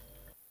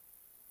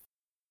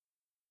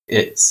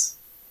It's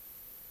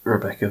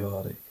Rebecca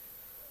Vardy.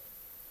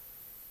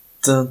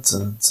 Dun,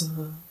 dun,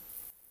 dun.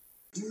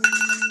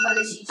 I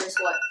literally just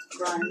wiped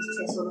Ryan's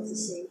piss all off the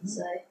seat,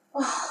 so...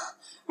 Oh,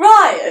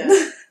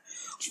 Ryan!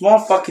 It's my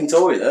fucking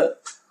toilet.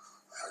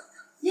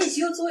 Yeah, it's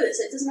your toilet,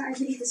 so it doesn't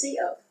actually leave the seat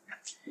up.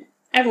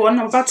 Everyone,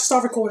 I'm about to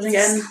start recording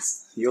again.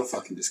 You're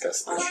fucking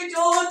disgusting. Sorry,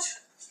 George!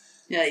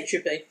 Yeah, you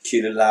should be.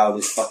 Cue the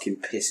loudest fucking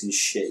piss and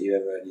shit you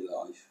ever heard in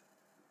your life.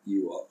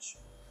 You watch.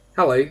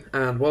 Hello,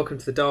 and welcome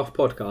to the DAFT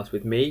podcast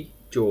with me,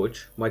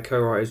 George. My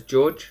co-writers,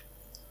 George.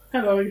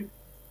 Hello.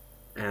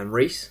 And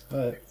Reese.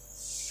 Hello.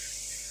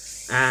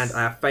 And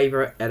our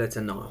favourite editor,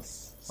 Niall.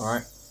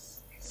 Alright.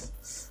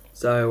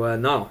 So,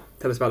 Niall,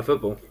 tell us about the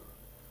football.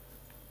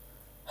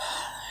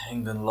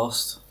 England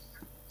lost.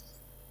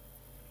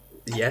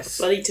 Yes.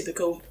 Bloody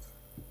typical.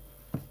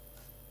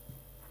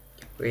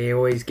 We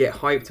always get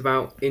hyped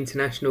about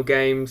international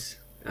games,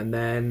 and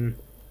then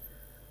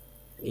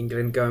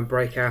England go and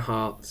break our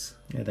hearts.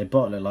 Yeah, they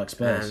bottle it like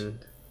Spurs. And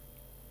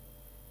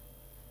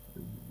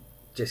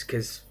just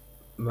because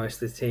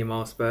most of the team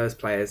are Spurs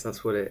players,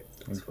 that's what it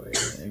is.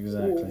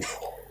 Exactly.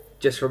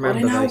 Just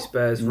remember now? those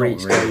Spurs Not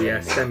reached really, the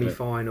but-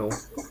 semi-final.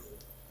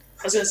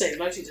 I was going to say,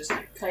 mostly just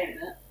claiming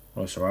it.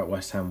 Well, it's alright,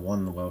 West Ham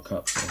won the World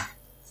Cup, so...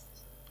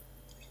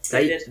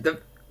 They did. The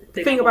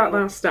They thing won about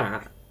one. that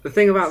stat, the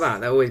thing about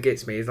that always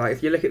gets me is like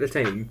if you look at the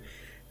team,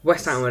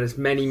 West Ham had as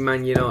many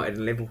Man United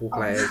and Liverpool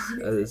players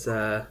as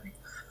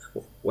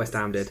West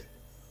Ham did.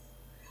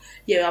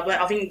 Yeah, but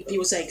I think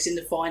people say because in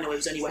the final it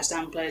was only West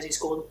Ham players who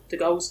scored the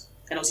goals,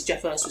 and obviously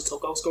Jeff Hurst was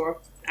top goal scorer,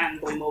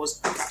 and Bobby Moore was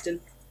captain.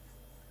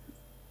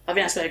 I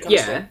think that's where it comes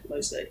Yeah. from,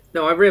 mostly.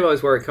 No, I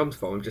realise where it comes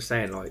from. I'm just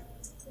saying, like,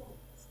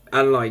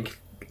 unlike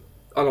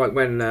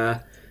when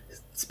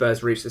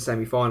Spurs reached the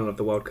semi-final of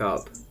the World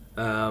Cup,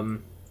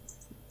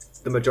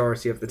 the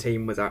majority of the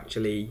team was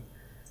actually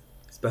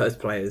Spurs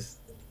players.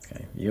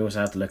 Okay, you also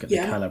have to look at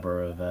Yeah. the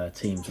calibre of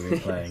teams we were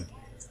playing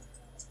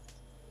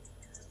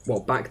Well,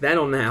 back then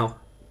or now?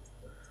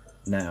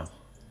 now.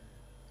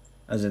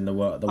 As in the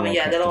World I mean,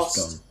 Cup the just last-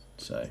 gone,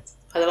 so...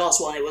 And the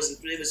last one, it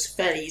was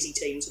fairly easy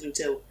teams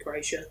until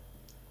Croatia.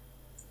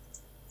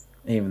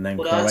 Even then,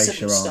 Well, I said Croatia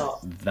from the start.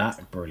 aren't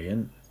that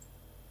brilliant.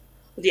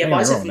 But yeah, Don't but I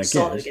get me said wrong, from the they're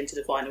start good. they get into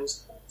the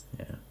finals.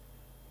 Yeah.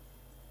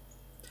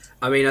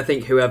 I mean, I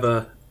think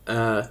whoever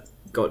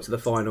got to the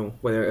final,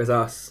 whether it was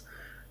us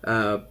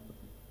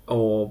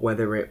or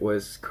whether it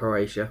was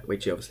Croatia,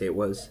 which obviously it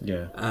was,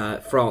 Yeah.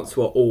 France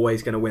were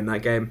always going to win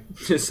that game.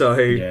 So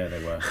Yeah,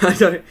 they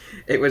were.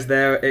 it was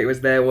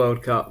their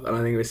World Cup, and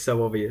I think it was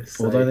so obvious.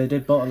 So. Although they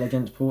did bottle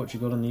against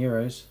Portugal in the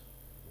Euros.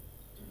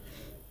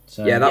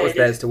 So, Yeah, that Yeah, was it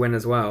did. theirs to win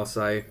as well.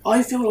 So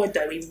I feel like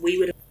though we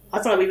would.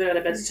 I feel like we would have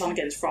had a better time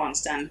against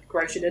France than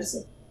Croatia did.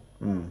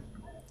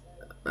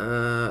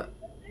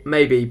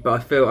 maybe,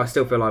 but I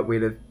still feel like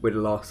we'd have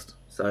lost.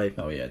 So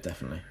Oh yeah,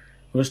 definitely.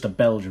 We lost to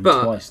Belgium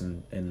But- twice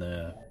in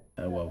the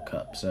World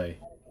Cup, so you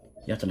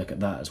have to look at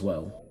that as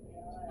well.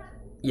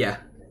 yeah,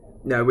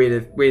 no,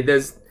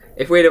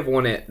 if we'd have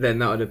won it, then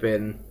that would have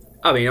been.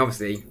 I mean,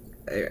 obviously,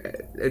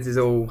 it is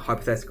all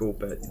hypothetical,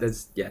 but there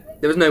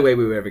was no way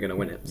we were ever going to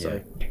win it.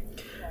 So.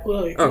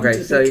 Well, according Okay, to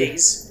the so-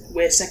 bookies,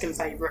 we're second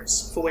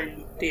favourites for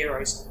winning the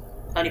Euros,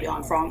 only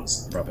behind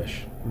France.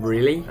 Rubbish.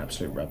 Really?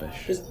 Absolute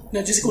rubbish. Just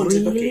according to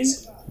the Really?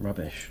 bookies.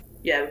 Rubbish.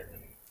 Yeah,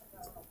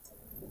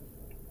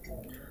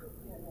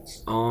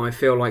 I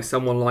feel like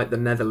someone like the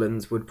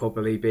Netherlands would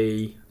probably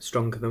be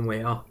stronger than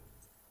we are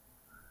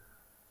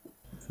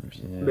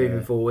Yeah.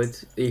 moving forward.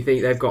 You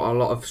think they've got a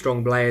lot of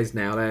strong players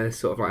now? They're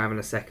sort of like having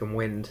a second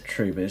wind.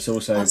 True, but it's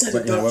also I'd say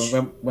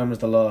the when was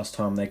the last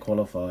time they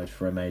qualified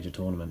for a major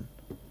tournament?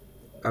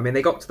 I mean,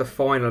 they got to the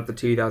final of the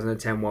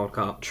 2010 World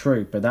Cup.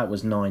 True, but that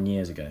was 9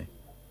 years ago.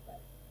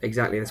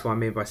 Exactly, that's what I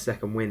mean by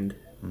second wind.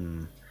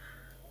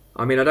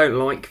 I mean, I don't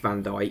like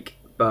Van Dijk,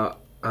 but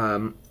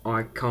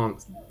I can't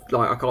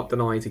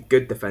deny he's a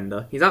good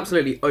defender. He's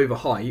absolutely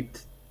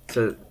overhyped.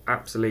 I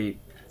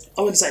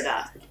wouldn't say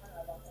that.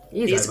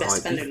 He He is the best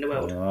defender in the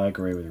world. Yeah, I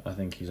agree with you. I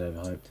think he's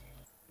overhyped.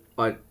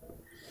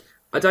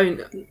 I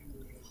don't.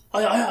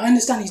 I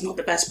understand he's not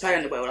the best player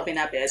in the world. I think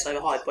that'd be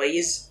overhyped, but he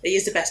is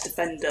the best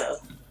defender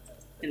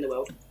in the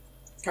world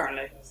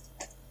currently.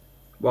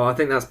 Well, I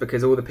think that's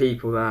because all the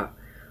people that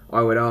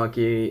I would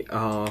argue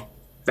are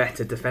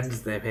better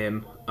defenders than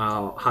him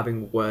are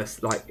having worse.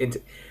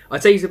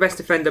 I'd say he's the best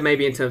defender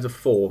maybe in terms of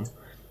form,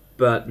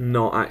 but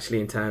not actually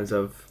in terms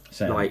of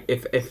Same. like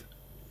if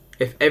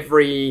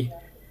every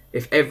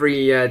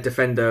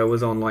defender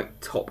was on like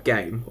top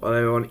game or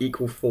they were on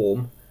equal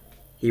form,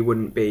 he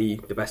wouldn't be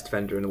the best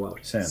defender in the world.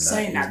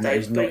 Saying that, though,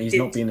 he's but not, he's did-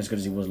 not been as good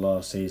as he was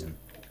last season.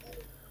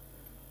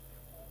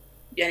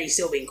 Yeah, and he's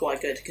still been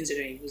quite good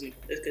considering he wasn't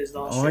as good as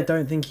last I year.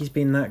 don't think he's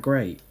been that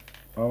great.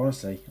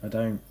 Honestly, I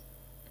don't.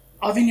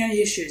 I think the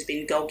only issue has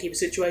been the goalkeeper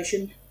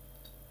situation.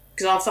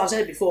 Because I've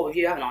said it before with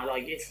you, haven't I?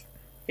 Like if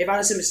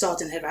Alisson was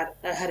starting ahead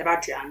of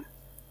Adrian,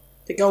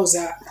 the goals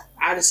that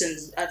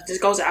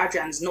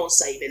Adrian's not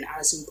saving,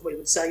 Alisson probably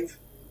would save.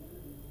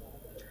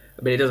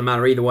 I mean, it doesn't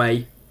matter either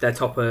way. They're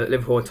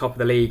Liverpool are top of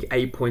the league,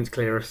 8 points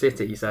clear of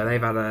City, so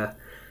they've had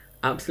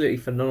absolutely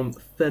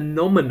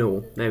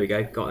phenomenal. There we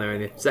go. Got there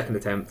in the second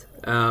attempt.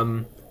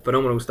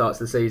 Phenomenal start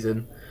to the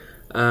season.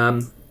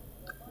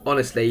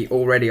 Honestly,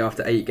 already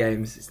after 8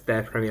 games, it's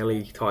their Premier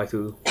League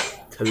title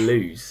to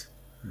lose.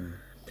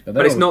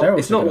 But it's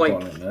not like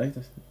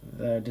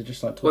they're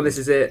just like. Well, this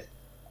is it.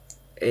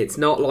 It's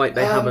not like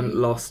they haven't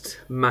lost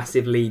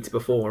massive leads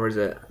before, is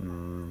it?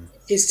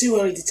 It's too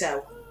early to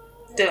tell.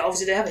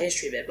 Obviously, they have a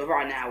history of it, but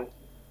right now,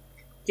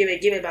 give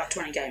it about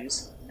 20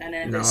 games, and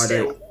then they're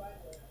still.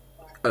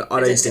 I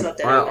don't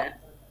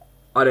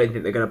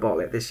think they're going to bottle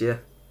it this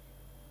year.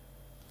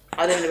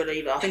 I don't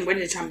believe it. I think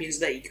winning the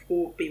Champions League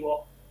will be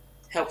what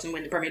helps them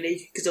win the Premier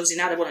League, because obviously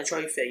now they won a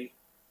trophy.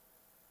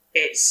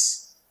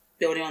 It's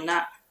building on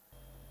that.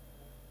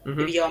 Mm-hmm.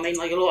 If you know what I mean,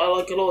 like a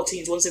lot of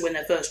teams, once they win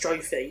their first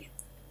trophy,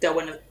 they'll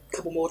win a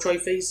couple more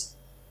trophies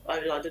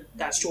over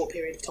that short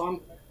period of time.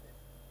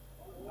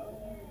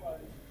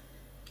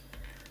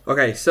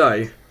 Okay,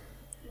 so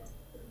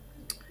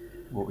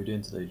What are we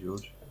doing today,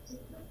 George?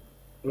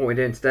 what we're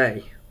doing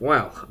today?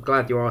 Well, I'm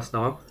glad you asked,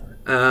 Niall.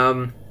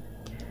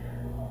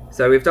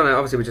 So we've done it.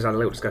 Obviously, we just had a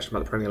little discussion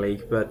about the Premier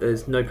League, but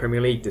there's no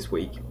Premier League this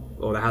week,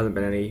 or there hasn't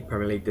been any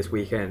Premier League this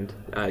weekend.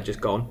 Just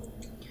gone.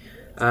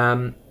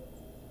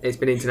 It's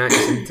been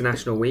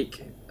international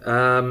week,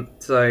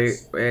 so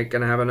we're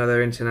going to have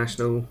another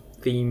international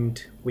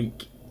themed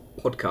week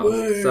podcast.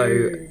 Woo.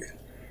 So,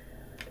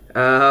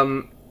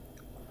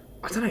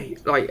 I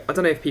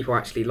don't know if people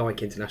actually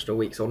like international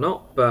weeks or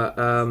not, but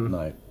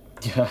No.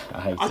 Yeah, I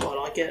hate I it. quite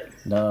like it.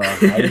 No, I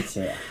hate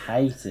it.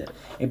 I hate it.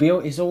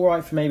 It's all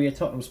right for maybe a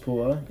Tottenham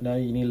supporter. You know,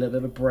 you need a little bit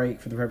of a break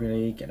for the Premier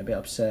League, getting a bit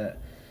upset.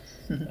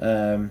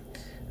 I'm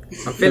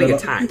feeling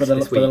attacked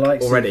this week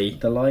already.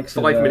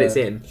 5 minutes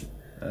in.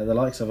 The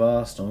likes of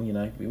Arsenal, you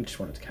know, we just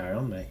wanted to carry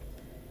on, mate.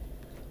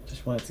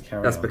 Just wanted to carry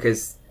on. That's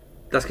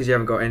because you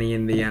haven't got any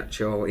in the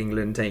actual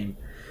England team.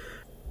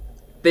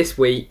 This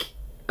week,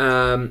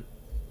 we're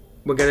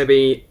going to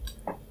be...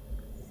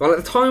 Well,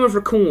 at the time of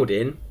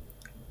recording,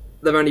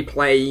 they've only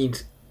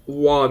played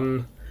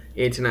one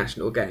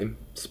international game.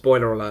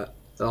 Spoiler alert.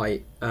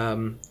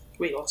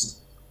 We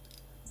lost.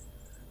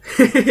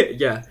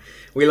 Yeah,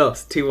 we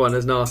lost 2-1,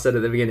 as Niall said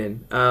at the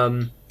beginning.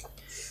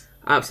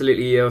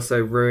 Absolutely also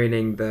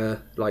ruining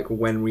the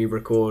when we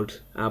record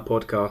our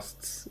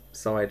podcasts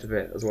side of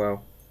it as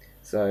well.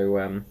 So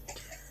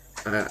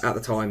at the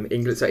time,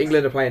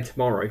 England are playing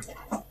tomorrow.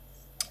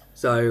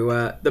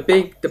 So the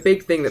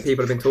big thing that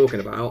people have been talking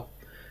about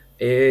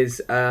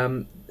is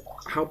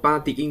how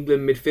bad the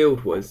England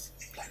midfield was,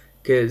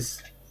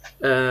 because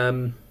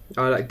Declan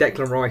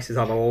Rice has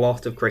had a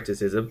lot of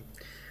criticism,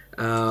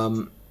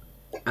 and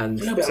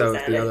so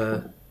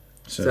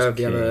have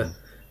the other.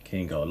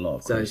 Keane got a lot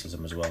of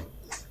criticism as well.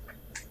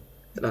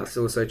 That's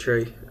also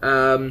true.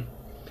 What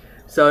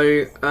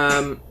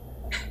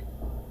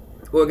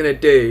we're going to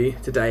do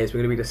today is we're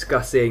going to be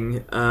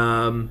discussing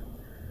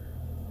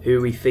who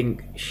we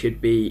think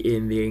should be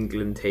in the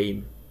England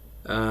team,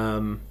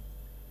 and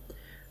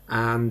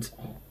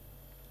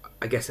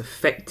I guess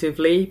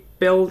effectively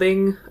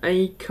building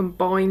a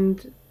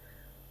combined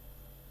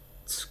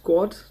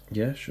squad.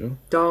 Yeah, sure.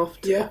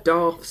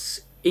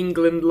 DAFT's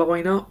England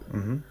lineup.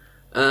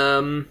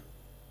 Mm-hmm.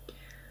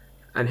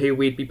 And who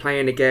we'd be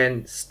playing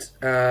against,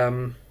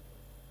 is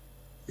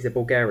it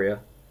Bulgaria?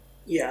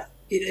 Yeah.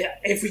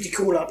 If we could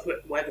call up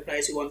whatever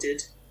players we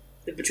wanted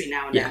between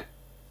now and then.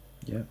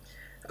 Yeah.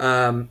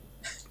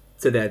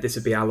 So this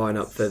would be our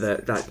lineup for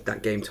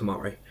that game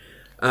tomorrow.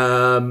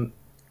 Can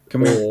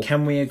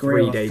we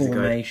agree on 3 a days ago.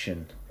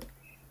 formation?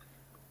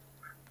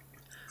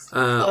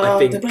 I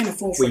think they're playing a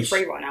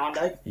 4-3-3 right now, aren't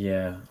they?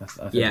 Yeah,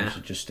 I think we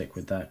should just stick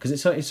with that, because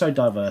it's so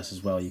diverse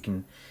as well. You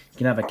can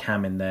have a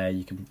cam in there.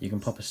 You can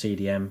pop a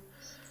CDM.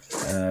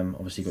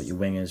 Obviously, you've got your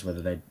wingers,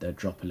 whether they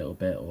drop a little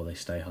bit or they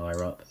stay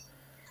higher up.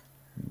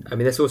 I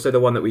mean, that's also the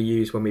one that we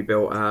used when we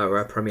built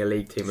our Premier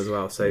League team as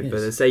well. So for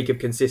the sake of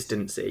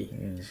consistency,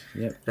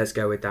 let's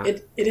go with that.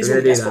 It is all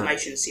the best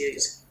formations to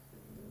use.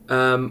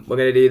 We're going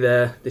to do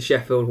the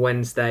Sheffield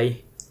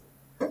Wednesday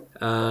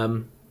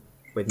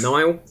with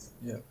Niall.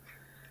 Yeah.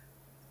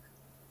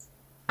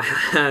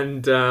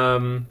 And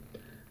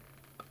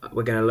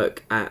we're going to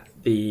look at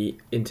the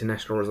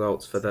international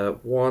results for the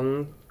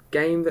one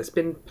game that's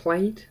been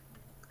played.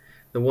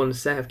 The one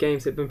set of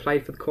games that have been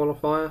played for the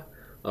qualifier.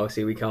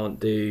 Obviously, we can't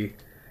do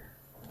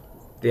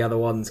the other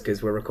ones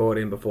because we're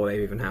recording before they've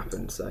even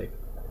happened. So,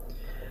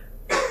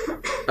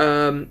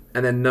 and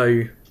then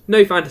no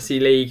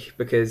fantasy league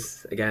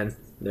because again,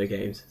 no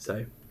games.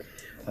 So,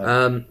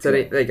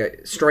 there you go.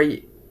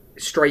 Straight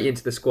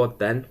into the squad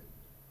then.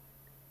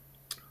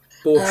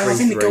 4-3-3. I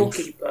think the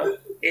goalkeeper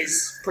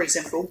is pretty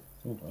simple.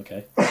 Oh,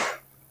 okay.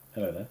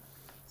 Hello there.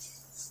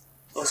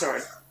 Oh,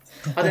 sorry.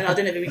 I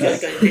don't know if we go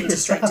into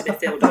straight to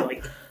midfield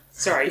or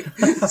Sorry.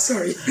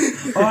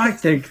 I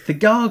think the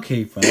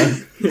goalkeeper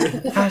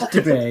has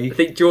to be... I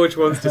think George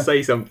wants to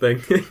say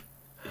something.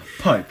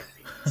 Pope.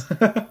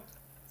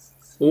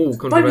 Oh,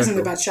 Pope isn't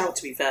a bad shout,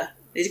 to be fair.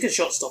 He's a good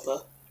shot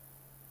stopper.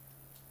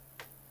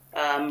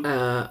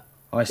 I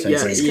say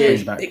he's bring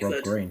clearly back Pickford.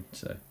 Rob Green.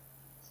 So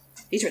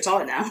He's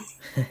retired now.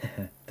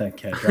 Don't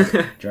care.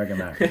 Drag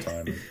him out of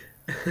retirement.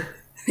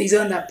 He's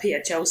earned that P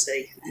at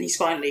Chelsea, and he's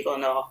finally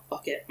gone, oh,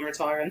 fuck it, I'm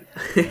retiring.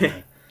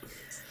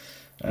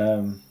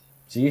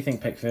 So you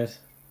think Pickford?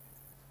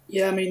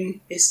 Yeah, I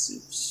mean,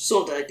 it's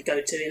sort of the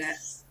go-to, isn't it?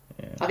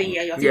 Yeah. I think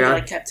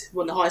he kept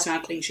one of the highest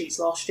amount of clean sheets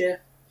last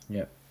year.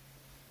 Yep.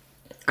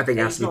 I think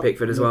it has to be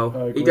Pickford as well.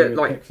 I agree He did, with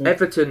like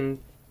Pickford.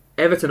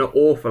 Everton are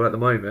awful at the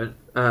moment,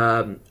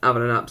 having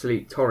an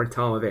absolute torrid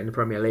time of it in the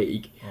Premier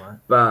League. Right.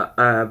 But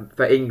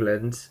for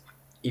England,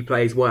 he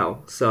plays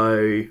well.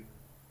 So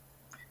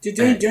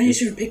The only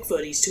issue with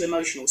Pickford, he's too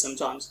emotional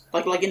sometimes.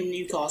 Like in the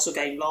Newcastle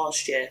game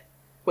last year,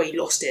 where he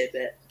lost it a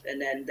bit,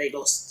 and then they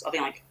lost, I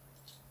think,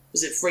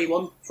 was it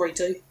 3-1,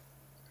 3-2?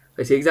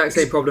 it's the exact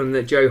same problem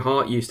that Joe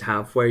Hart used to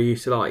have, where he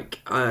used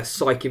to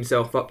psych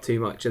himself up too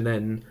much, and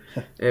then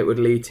it would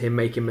lead to him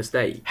making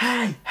mistakes.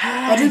 Hey,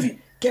 I don't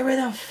think, get rid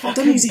of I fucking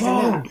don't think it's even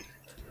ball. that.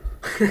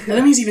 I don't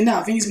think it's even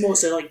that. I think it's more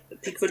so like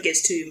Pickford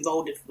gets too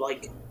involved if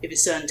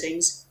it's certain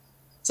teams.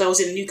 So I was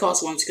in the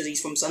Newcastle once because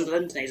he's from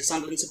Sunderland and he's a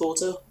Sunderland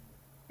supporter.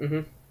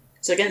 Mm-hmm.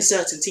 So against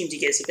certain teams, he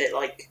gets a bit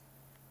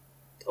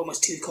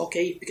almost too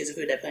cocky because of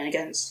who they're playing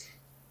against.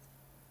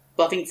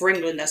 But I think for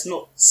England, that's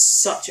not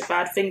such a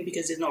bad thing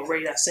because there's not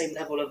really that same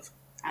level of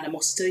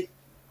animosity.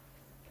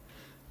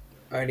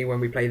 Only when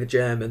we play the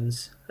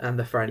Germans and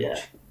the French. Yeah,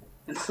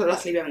 and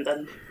luckily we haven't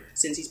done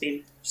since he's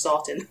been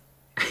starting.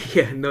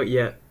 Yeah, not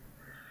yet.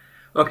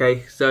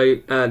 Okay, so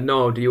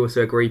Niall, do you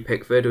also agree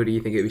Pickford, or do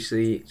you think it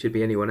should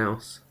be anyone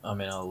else? I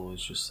mean, I'll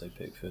always just say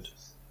Pickford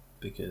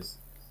because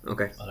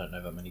Okay. I don't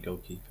know that many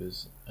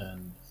goalkeepers,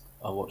 and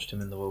I watched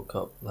him in the World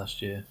Cup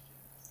last year.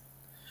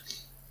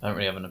 I don't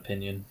really have an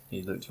opinion.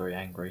 He looked very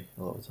angry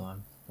a lot of the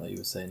time, like you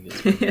were saying.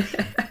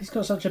 He's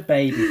got such a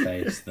baby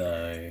face,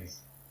 though.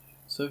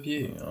 So have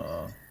you.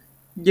 Oh.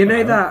 You know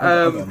I've got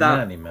a that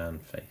manly man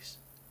face.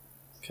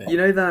 Okay. you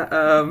know that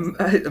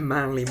a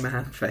manly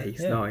man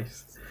face, Yeah.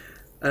 nice.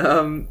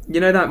 You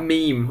know that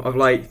meme of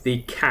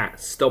the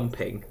cat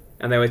stomping,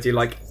 and they always do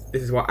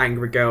this is what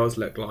angry girls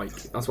look like.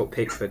 That's what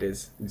Pickford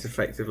is. It's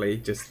effectively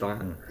just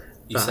that.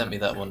 You sent me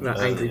that one that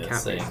angry earlier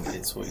cat saying face.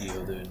 it's what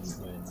you're doing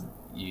when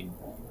you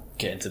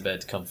get into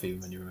bed comfy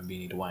when you remember you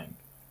need a wank.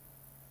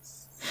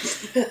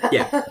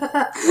 Yeah.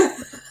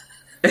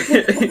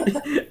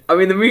 I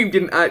mean, the meme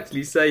didn't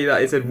actually say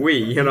that. It said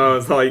we, and I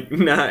was like,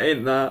 nah,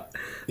 ain't that.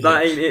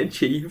 That ain't it,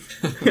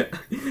 chief.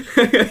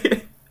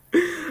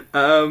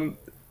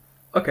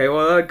 Okay,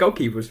 well,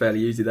 goalkeeper was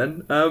fairly easy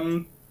then.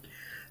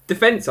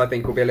 Defence, I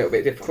think, will be a little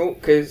bit difficult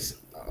because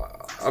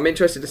I'm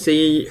interested to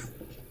see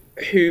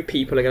who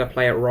people are going to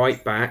play at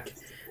right back,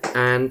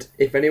 and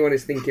if anyone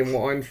is thinking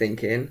what I'm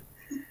thinking,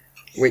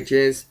 which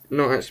is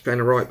not actually playing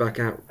a right back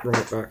at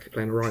right back,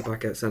 playing a right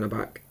back at centre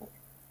back.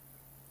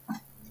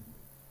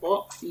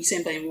 What? You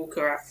saying playing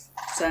Walker at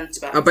centre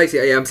back?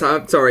 Basically, yeah. I'm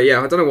sorry.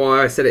 Yeah, I don't know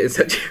why I said it in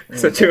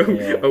such a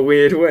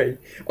weird way.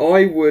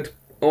 I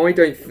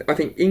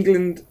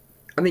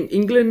think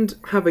England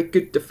have a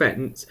good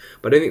defence,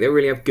 but I don't think they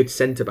really have good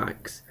centre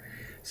backs.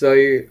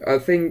 So I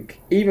think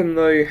even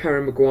though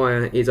Harry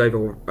Maguire is he's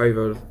not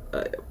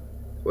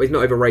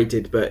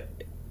overrated, but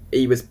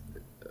he's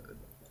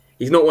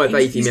not worth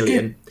 80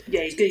 million. Good.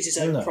 Yeah, he's good at his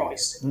own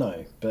price.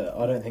 No, but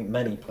I don't think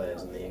many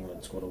players in the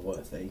England squad are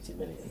worth 80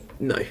 million.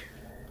 No.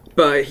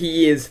 But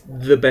he is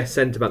the best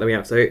centre-back that we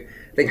have. So I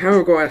think Harry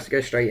Maguire has to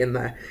go straight in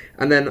there.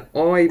 And then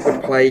I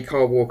would play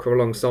Kyle Walker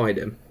alongside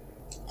him.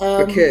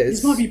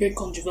 Because this might be a bit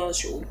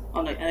controversial.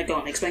 Oh, no, go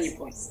on, explain your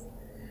point.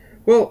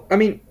 Well, I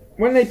mean,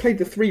 when they played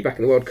the three-back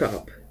in the World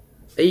Cup,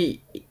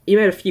 he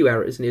made a few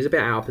errors and he was a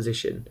bit out of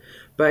position.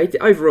 But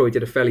overall, he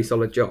did a fairly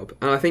solid job.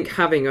 And I think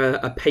having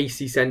a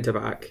pacey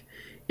centre-back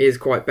is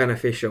quite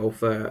beneficial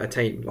for a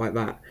team like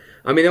that.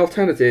 I mean, the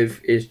alternative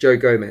is Joe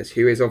Gomez,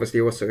 who is obviously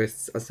also a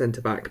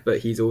centre-back, but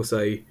he's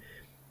also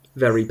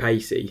very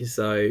pacey,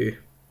 so...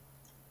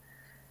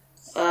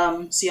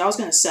 I was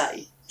going to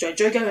say,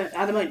 Joe Gomez,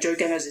 at the moment, Joe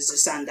Gomez is a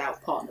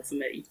standout partner for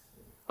me.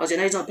 I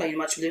know he's not playing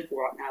much for Liverpool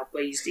right now,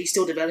 but he's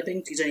still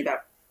developing. He's only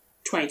about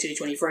 22,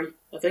 23,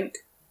 I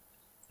think.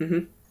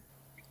 Mm-hmm.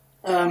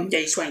 Yeah,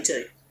 he's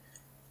 22.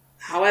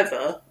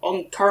 However,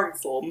 on current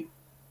form,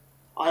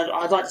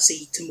 I'd like to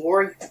see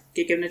Tomori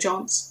get given a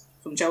chance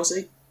from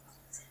Chelsea.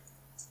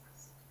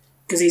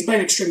 Because he's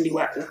playing extremely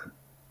well.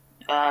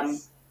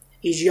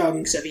 He's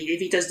young, so if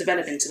he does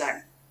develop into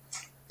that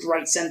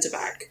great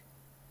centre-back,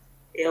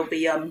 it'll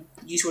be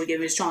useful to give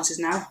him his chances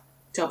now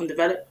to help him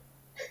develop.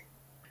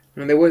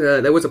 And there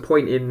was a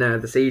point in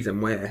the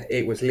season where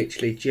it was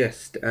literally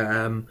just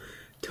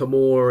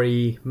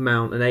Tomori,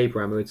 Mount and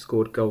Abraham who had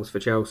scored goals for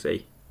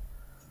Chelsea.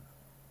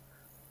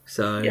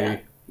 So Yeah,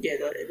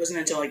 it wasn't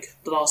until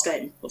the last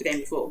game, or the game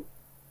before.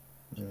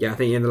 Yeah, I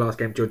think in the last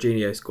game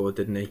Jorginho scored,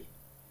 didn't he?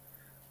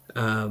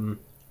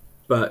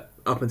 But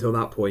up until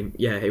that point,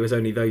 yeah, it was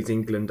only those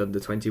England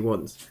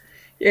under-21s.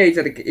 Yeah, he's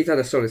had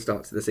a solid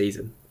start to the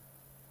season.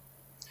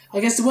 I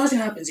guess the worst thing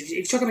that happens if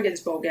you chuck him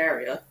against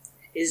Bulgaria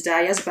is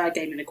that he has a bad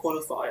game in the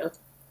qualifier.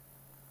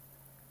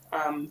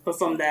 But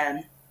from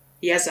then,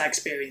 he has that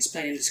experience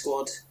playing in the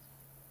squad,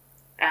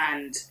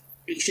 and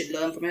he should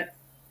learn from it.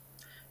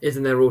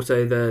 Isn't there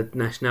also the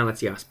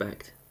nationality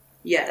aspect?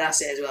 Yeah,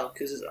 that's it as well.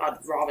 Because I'd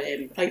rather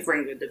him play for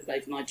England than play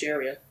for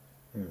Nigeria.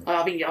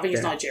 I think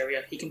it's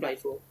Nigeria he can play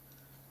for.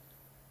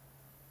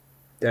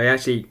 Yeah,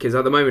 actually, because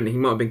at the moment he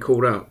might have been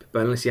called up,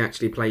 but unless he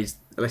actually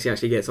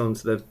gets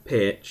onto the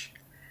pitch,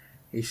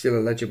 he's still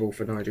eligible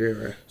for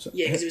Nigeria.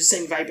 Yeah, because it was the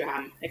same with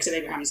Abraham, except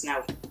Abraham's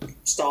now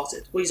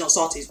started. Well, he's not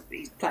started,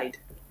 he's played.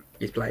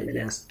 He's played,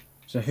 Yes.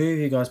 So who have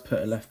you guys put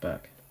at left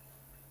back?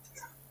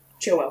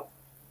 Chilwell.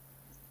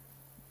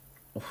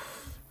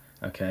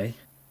 Okay.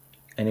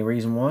 Any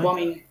reason why? Well, I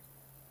mean,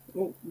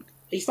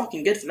 he's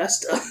fucking good for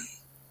Leicester.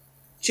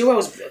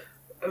 Chilwell's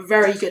a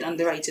very good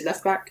underrated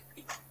left back.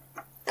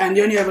 And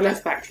the only other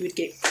left back who would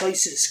get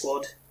close to the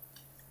squad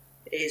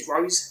is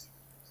Rose.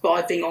 But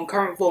I think on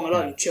current form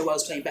alone,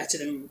 Chilwell's playing better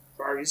than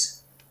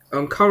Rose.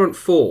 On current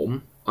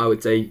form, I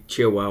would say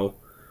Chilwell,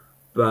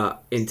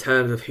 but in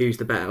terms of who's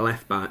the better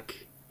left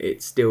back,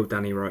 it's still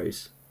Danny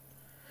Rose.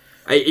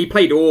 He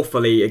played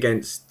awfully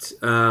against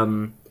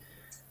the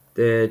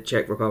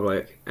Czech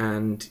Republic,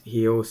 and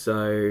he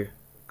also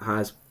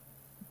has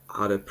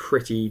had a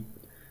pretty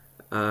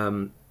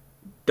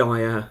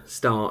dire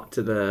start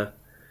to the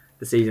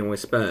season with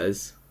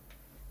Spurs.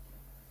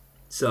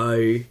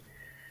 So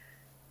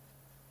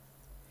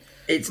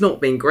it's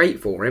not been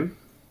great for him.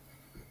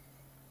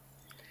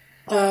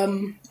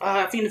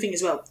 I think the thing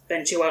as well,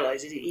 Ben Chilwell,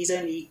 is he's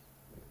only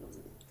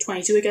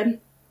 22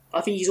 again. I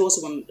think he's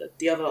also one of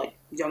the other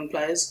young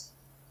players.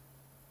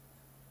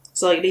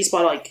 So at least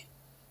by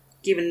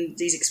giving him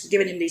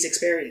these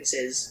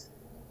experiences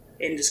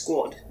in the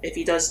squad, if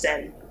he does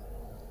then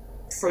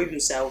prove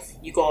himself,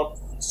 you got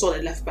a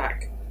solid left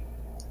back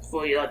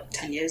for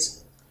 10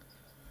 years,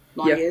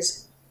 9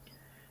 years.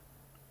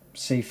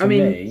 See, for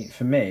me,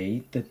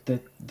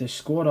 the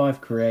squad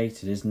I've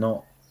created is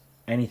not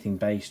anything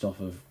based off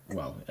of,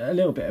 well, a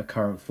little bit of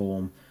current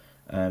form,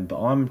 but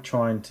I'm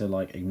trying to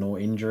ignore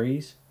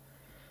injuries.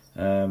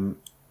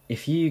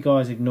 If you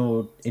guys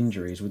ignored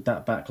injuries, would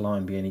that back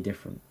line be any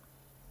different?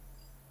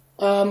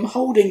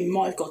 Holding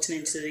might have gotten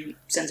into the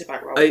centre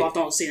back role, but I've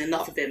not seen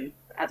enough of him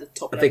at the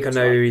top. I think I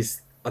know who he's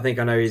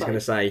going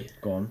to say.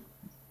 Go on.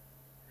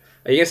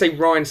 Are you going to say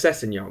Ryan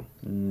Sessegnon?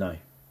 No.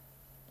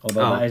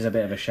 Although that is a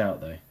bit of a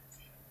shout, though.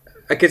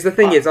 Because the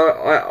thing is,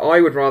 I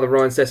would rather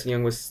Ryan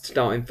Sessegnon was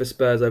starting for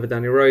Spurs over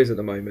Danny Rose at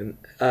the moment,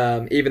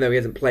 even though he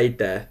hasn't played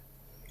there.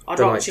 I'd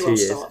for rather 2 Chilwell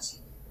years. starts.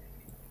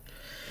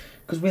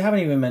 Because we haven't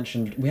even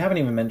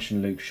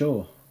mentioned Luke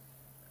Shaw,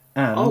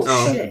 and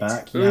centre shit.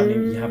 back. You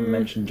haven't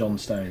mentioned John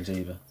Stones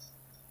either.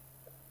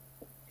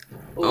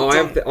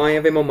 I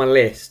have him on my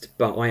list,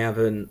 but I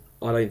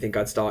don't think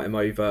I'd start him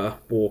over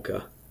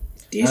Walker.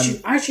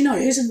 Actually, no.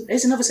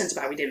 Here's another centre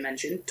back we didn't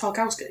mention: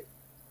 Tarkowski.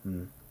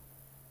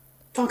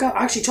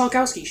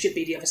 Tarkowski should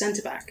be the other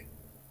centre back.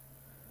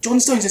 John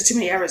Stones has too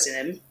many errors in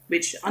him,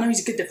 which I know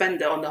he's a good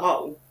defender on the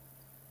whole.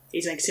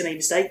 He's making too many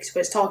mistakes,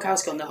 whereas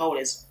Tarkowski on the whole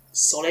is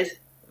solid.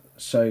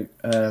 So,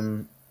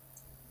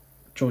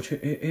 George, who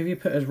have you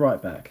put as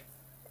right back?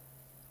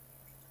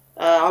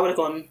 I would have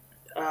gone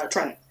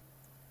Trent.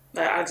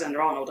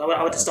 Alexander-Arnold. I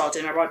would have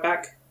started him at right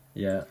back.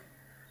 Yeah.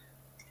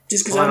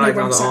 Just because I know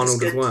Alexander-Arnold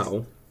good. as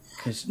well.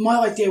 My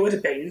idea would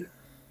have been,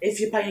 if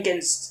you're playing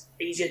against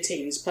easier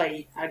teams,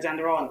 play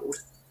Alexander-Arnold.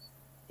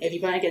 If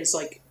you're playing against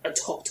a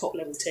top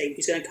level team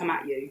who's going to come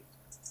at you,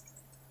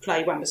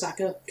 play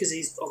Wan-Bissaka, because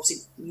he's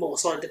obviously more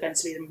solid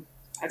defensively than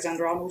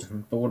Alexander-Arnold.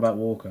 Mm-hmm. But what about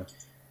Walker?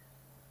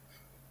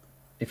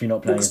 If you're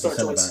not playing as a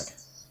centre back.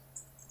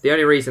 The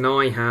only reason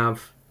I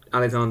have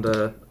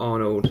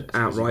Alexander-Arnold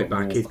out right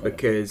back is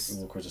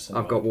because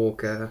I've got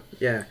Walker.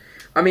 Yeah,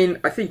 I mean,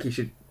 I think he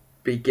should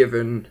be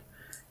given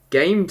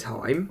game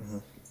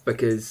time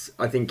because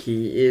I think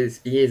he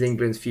is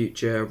England's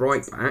future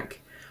right back,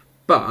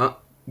 but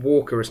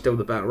Walker is still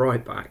the better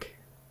right back.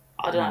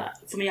 I don't know.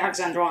 For me,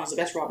 Alexander-Arnold's the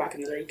best right back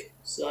in the league,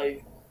 so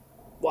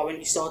why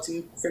wouldn't you start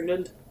him for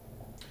England?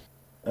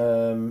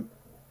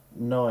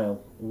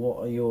 Niall,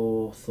 what are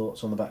your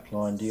thoughts on the back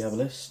line? Do you have a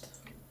list?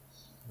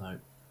 No.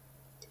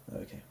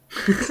 Okay.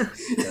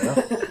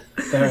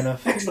 Fair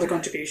enough. Thanks for the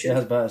contribution. Yeah, I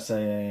was about to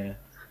say, yeah.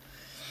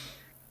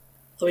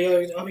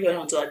 Are we going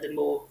on to the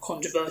more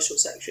controversial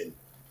section?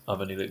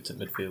 I've only looked at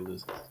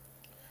midfielders.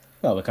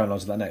 Well, we're coming on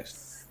to that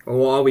next.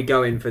 Or are we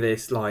going for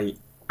this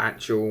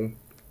actual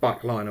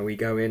back line? Are we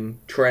going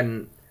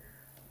Trent,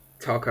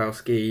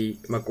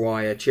 Tarkowski,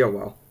 Maguire,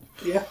 Chilwell?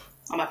 Yeah,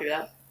 I'm happy with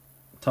that.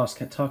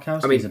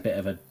 Tarkowski's a bit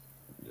of a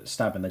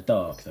stab in the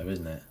dark, though,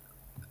 isn't it?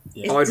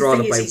 Yeah. I'd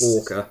rather play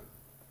Walker.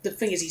 The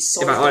thing is, he's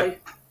solid, though.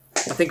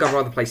 I think I'd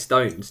rather play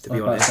Stones, to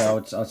be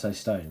honest. I'd say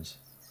Stones.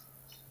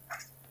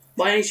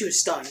 My only issue with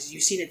Stones is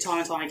you've seen it time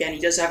and time again. He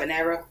does have an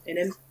error in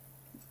him.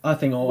 I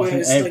think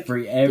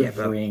every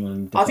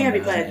England I think every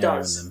defender player has an error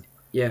does. in them.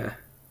 Yeah.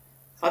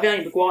 I think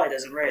only Maguire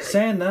doesn't really.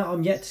 Saying that,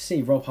 I'm yet to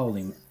see Rob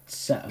Holding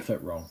set a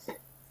foot wrong.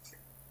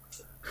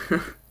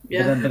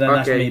 Yeah. But then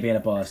that's me being a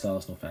biased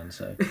Arsenal fan.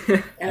 So.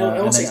 And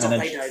also he's not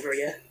played over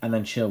yet. And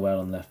then Chilwell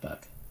on left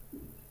back.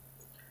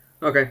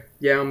 Okay.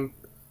 Yeah.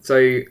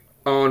 So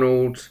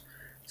Arnold,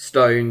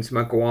 Stones,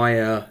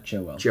 Maguire,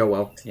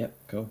 Chilwell. Yep,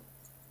 cool.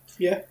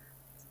 Yeah.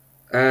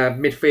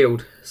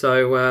 Midfield.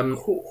 So,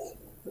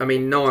 I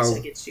mean, Niall,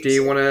 That's do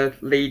you want to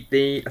lead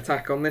the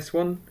attack on this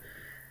one?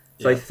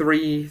 So Yeah.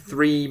 three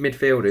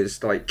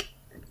midfielders. Like,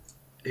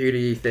 who do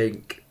you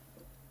think?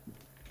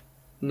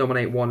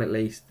 Nominate one at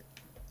least.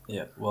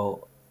 Yeah,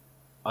 well,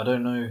 I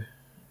don't know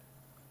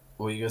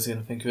what you guys are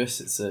going to think of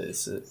this.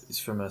 It's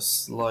from a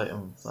slight.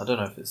 I don't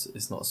know if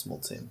it's not a small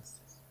team,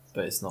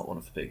 but it's not one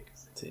of the big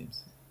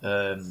teams.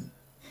 A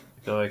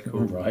guy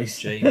called Right.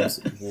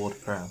 James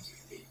Ward-Prowse.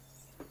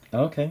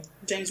 Okay.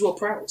 James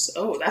Ward-Prowse.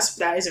 Oh,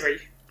 that is a very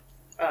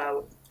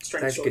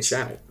strange That's a good choice.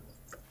 shout.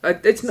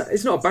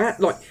 It's not a bad.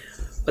 Like,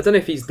 I don't know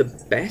if he's the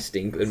best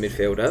England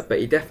midfielder, but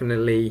he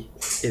definitely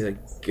is a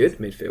good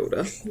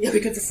midfielder. Yeah, we're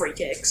good for free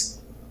kicks.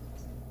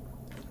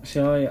 See,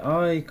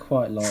 I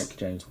quite like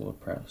James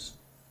Ward-Prowse.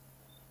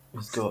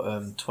 He's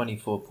got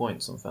 24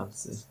 points on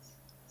fantasy.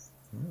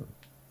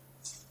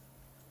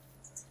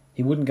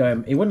 He wouldn't go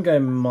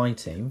in my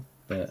team,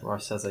 but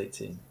Rice has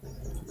 18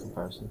 for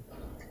comparison.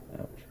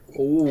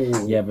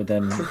 Ooh. yeah, but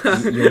then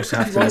you also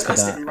have to Rice look at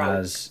has that different role.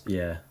 as Rice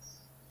Yeah,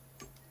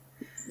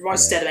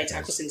 instead makes yes.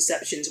 tackles and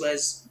interceptions,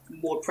 whereas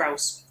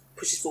Ward-Prowse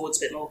pushes forwards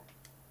a bit more.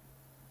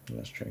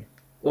 that's true.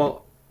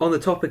 Well, on the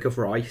topic of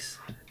Rice,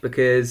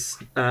 because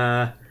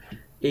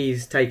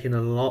he's taken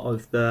a lot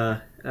of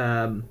the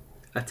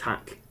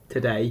attack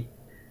today,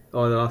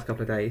 or the last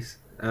couple of days.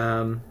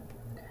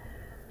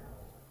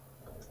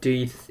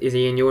 Is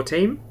he in your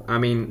team? I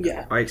mean,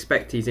 Yeah. I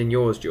expect he's in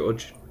yours,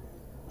 George.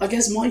 I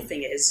guess my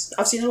thing is,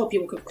 I've seen a lot of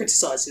people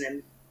criticising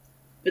him,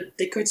 but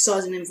they're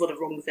criticising him for the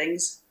wrong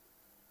things.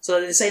 So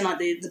they're saying like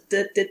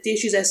the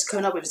issues they're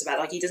coming up with is about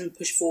like he doesn't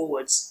push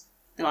forwards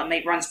and like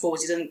make runs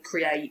forwards. He doesn't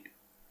create,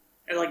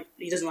 and like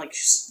he doesn't like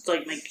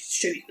make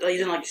shoot. Like, he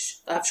doesn't like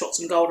have shots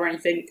on goal or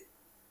anything.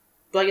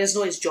 But like it's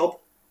not his job.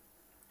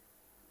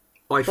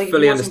 I Like, fully he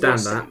wasn't understand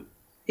West that. Ham.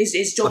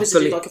 His job I is to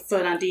fully- do like a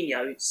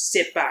Fernandinho,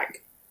 sit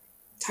back,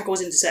 tackle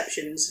his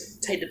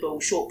interceptions, take the ball,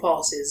 short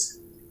passes.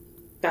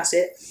 That's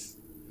it.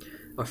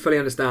 I fully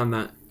understand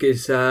that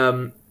because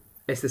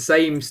it's the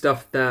same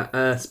stuff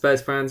that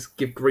Spurs fans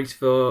give grief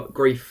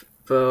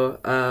for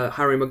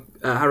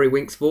Harry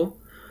Winks for.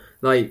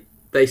 Like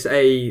they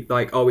say,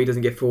 like, oh, he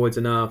doesn't get forwards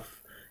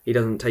enough. He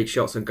doesn't take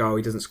shots on goal.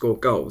 He doesn't score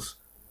goals.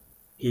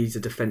 He's a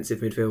defensive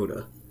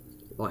midfielder.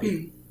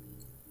 Like,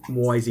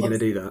 why is he going to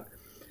do that?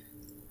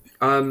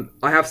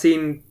 I have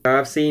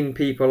seen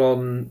people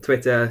on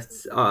Twitter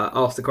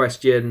ask the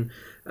question,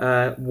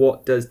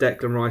 what does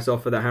Declan Rice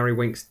offer that Harry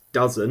Winks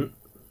doesn't?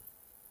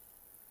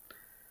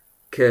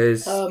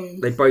 Because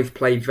they both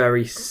play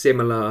very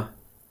similar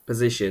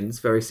positions,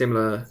 very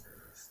similar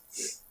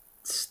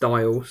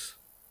styles.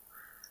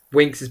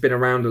 Winks has been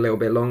around a little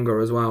bit longer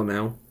as well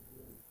now,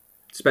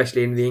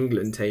 especially in the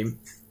England team.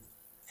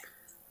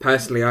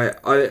 Personally, I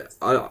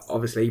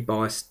obviously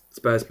by a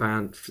Spurs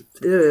fan,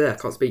 I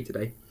can't speak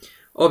today.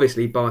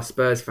 Obviously, by a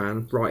Spurs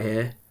fan right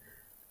here,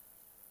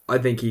 I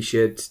think he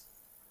should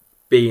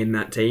be in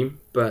that team.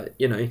 But,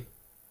 you know,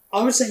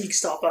 I would say you can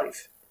start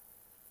both.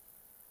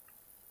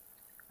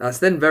 that's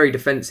then very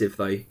defensive,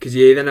 though, because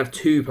you then have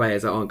two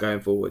players that aren't going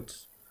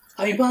forwards.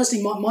 I mean,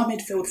 personally, my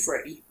midfield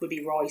three would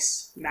be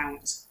Rice,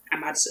 Mount, and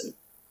Maddison.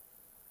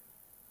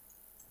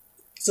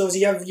 So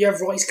obviously you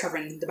have Rice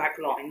covering the back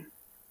line.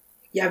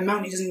 You have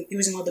Mount, who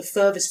isn't like the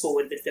furthest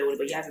forward midfielder,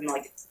 but you have him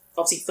like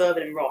obviously further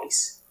than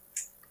Rice.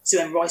 So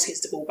when Rice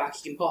gets the ball back,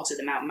 he can pass it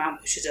to Mount.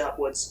 Mount pushes it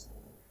upwards,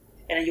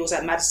 and then you also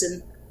have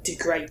Maddison to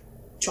create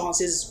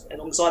chances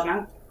alongside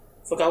Mount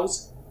for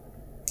goals.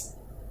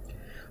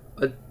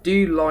 I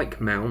do like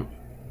Mount.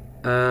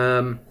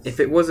 If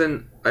it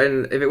wasn't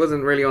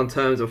really on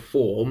terms of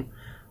form,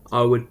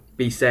 I would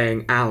be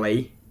saying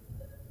Ali.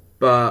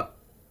 But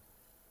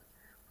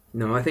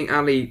no, I think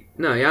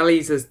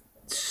Ali's a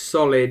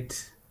solid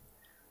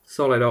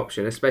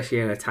option, especially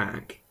in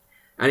attack,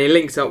 and he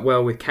links up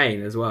well with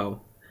Kane as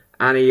well,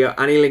 and he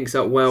links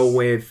up well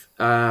with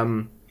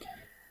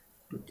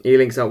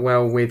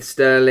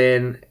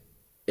Sterling.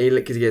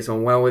 Because he gets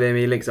on well with him,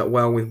 he links up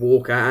well with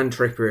Walker and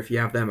Trippier if you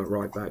have them at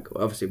right back.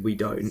 Obviously, we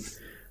don't.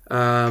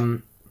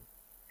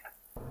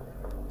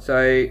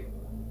 So,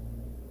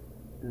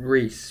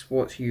 Reese,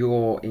 what's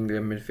your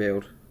England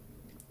midfield?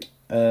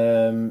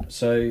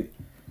 So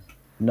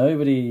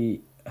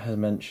nobody has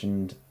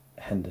mentioned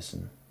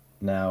Henderson.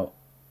 Now,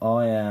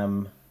 I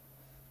am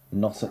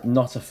not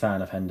a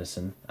fan of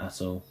Henderson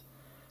at all.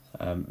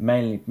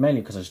 Mainly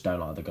because I just don't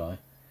like the guy.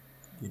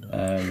 You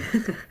know.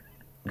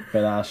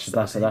 But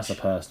that's a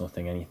personal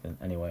thing.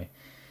 Anyway.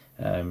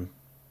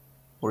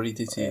 What did he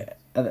do to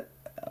you?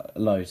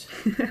 Loads,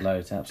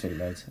 absolutely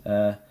loads.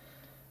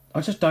 I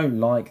just don't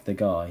like the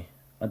guy.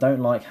 I don't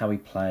like how he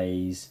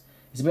plays.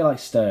 It's a bit like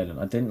Sterling.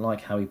 I didn't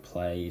like how he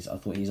plays. I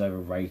thought he's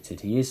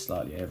overrated. He is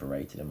slightly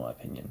overrated in my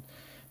opinion.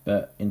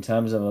 But in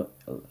terms of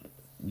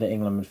the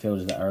England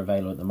midfielders that are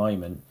available at the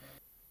moment,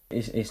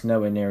 it's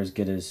nowhere near as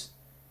good as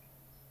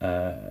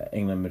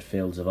England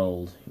midfields of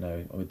old. You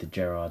know, with the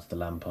Gerrards, the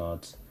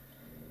Lampards,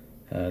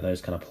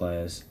 those kind of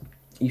players.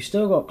 you've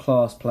still got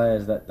class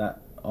players that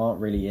aren't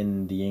really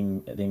in the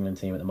England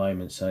team at the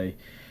moment. So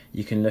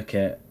you can look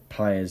at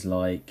players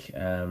like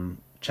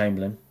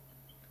Chamberlain.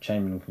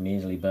 Chamberlain can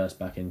easily burst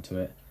back into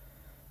it.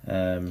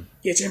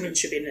 Chamberlain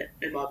should be in it,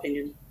 in my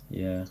opinion.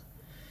 Yeah,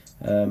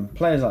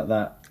 players like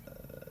that,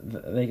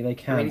 they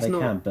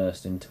can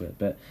burst into it.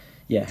 But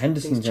yeah,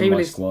 Henderson's in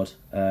my squad.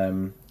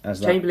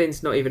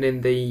 Chamberlain's not even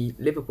in the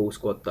Liverpool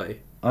squad though.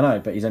 I know,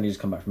 but he's only just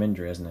come back from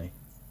injury, hasn't he?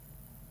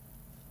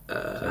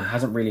 So he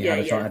hasn't really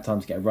had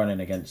time to get a run in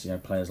against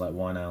players like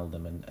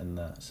Wijnaldum and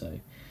that. So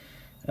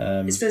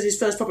his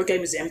first proper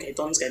game was the MK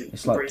Dons game.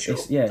 It's like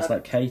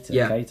Keita.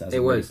 Keita hasn't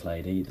really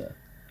played either.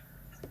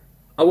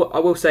 I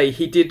will say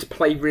he did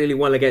play really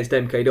well against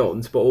MK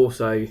Dons, but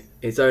also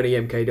it's only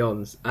MK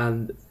Dons,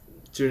 and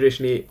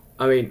traditionally,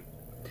 I mean,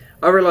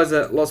 I realise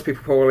that lots of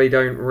people probably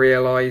don't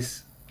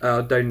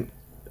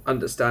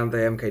understand the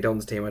MK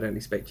Dons team. I don't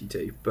expect you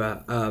to,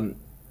 but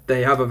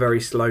they have a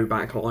very slow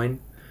back line.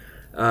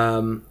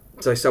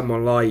 So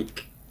someone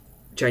like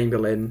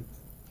Chamberlain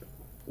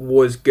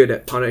was good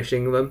at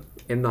punishing them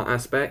in that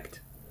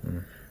aspect.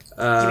 You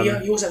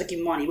also have to keep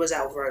in mind he was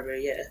out for over a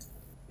year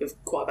with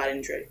quite a bad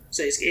injury,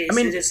 so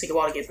it does take a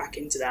while to get back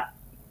into that.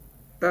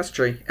 That's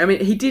true. I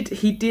mean, he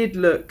did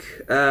look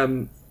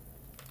like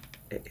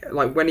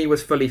when he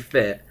was fully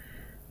fit,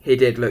 he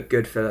did look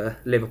good for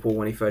Liverpool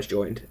when he first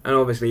joined, and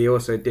obviously he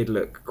also did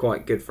look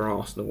quite good for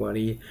Arsenal when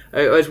he.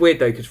 It was weird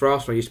though because for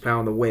Arsenal he used to play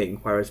on the wing,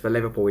 whereas for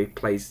Liverpool he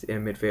plays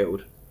in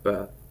midfield.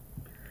 But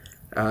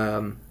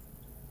I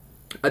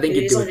think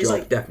he'd do a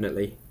job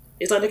definitely.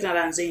 It's like looking at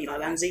Lanzini. Like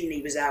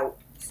Lanzini was out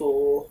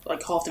for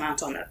like half the amount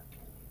of time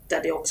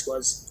that the Ox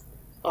was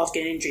after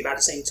getting an injury, but at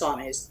the same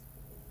time,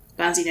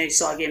 Lanzini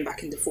started getting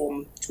back into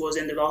form towards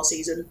the end of last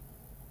season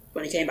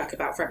when he came back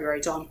about February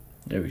time.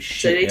 It was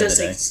shit the other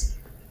day.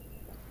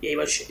 Yeah, he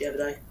was shit the other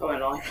day. I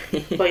won't lie,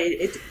 but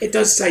it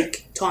does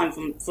take time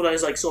for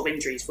those like sort of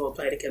injuries for a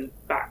player to come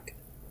back.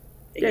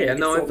 I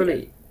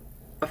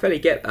fully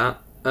get that.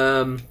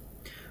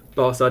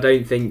 But also I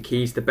don't think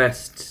he's the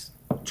best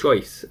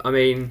choice. I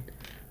mean,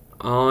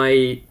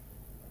 from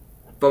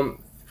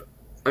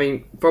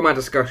our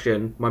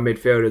discussion, my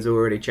midfielder's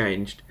already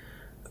changed.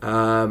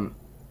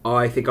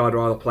 I think I'd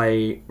rather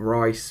play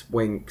Rice,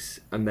 Winks,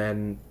 and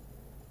then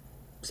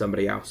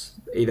somebody else,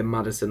 either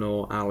Maddison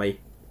or Ali.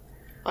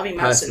 I think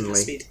Maddison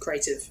has to be the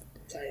creative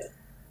player.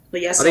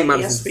 But yes, he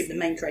has to be the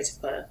main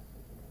creative player.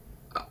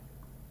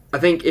 I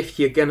think if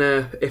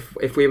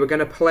we were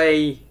gonna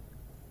play,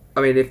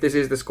 I mean, if this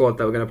is the squad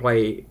that we're gonna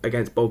play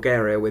against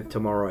Bulgaria with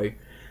tomorrow,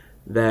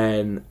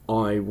 then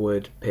I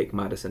would pick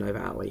Maddison over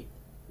Ali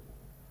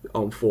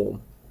on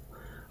form.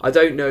 I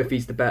don't know if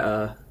he's the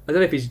better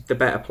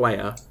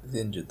player. He's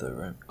injured though,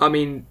 right? I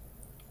mean,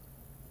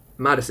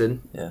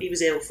 Maddison. Yeah. He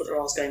was ill for the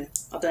last game.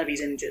 I don't know if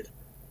he's injured.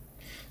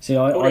 See,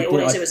 all he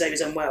said was he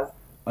was unwell.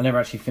 I never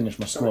actually finished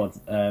my squad.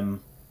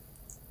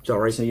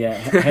 Sorry. So yeah,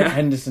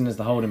 Henderson is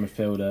the holding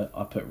midfielder.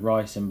 I put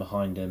Rice in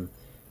behind him,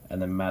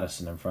 and then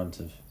Maddison in front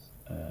of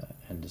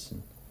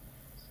Henderson.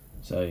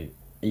 So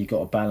you've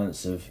got a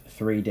balance of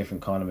three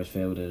different kind of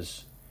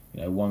midfielders.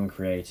 One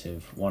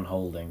creative, one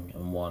holding,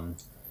 and one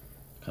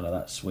kind of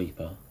that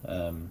sweeper,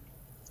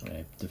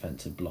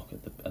 defensive block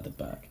at the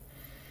back.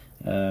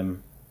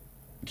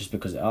 Just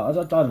because I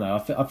don't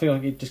know, I feel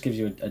like it just gives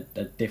you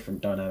a different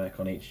dynamic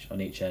on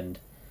each end.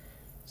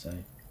 So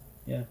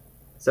yeah.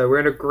 So we're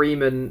in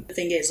agreement. The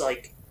thing is,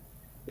 like,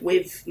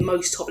 with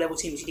most top level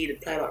teams, you need a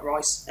player like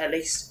Rice at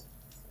least,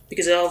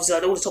 because obviously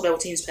all the top level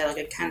teams play like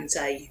a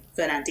Kante,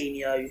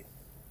 Fernandinho,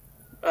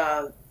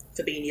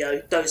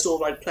 Fabinho, those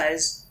sort of like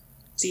players.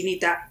 So you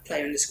need that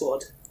player in the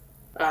squad.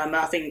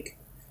 I think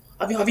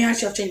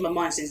actually I've changed my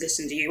mind since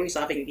listening to you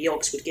recently. I think the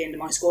Ox would get into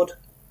my squad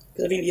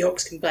because I think the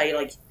Ox can play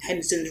like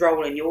Henderson's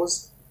role in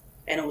yours,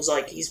 and it was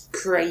like he's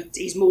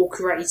more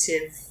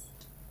creative,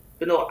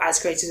 but not as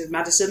creative as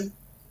Maddison.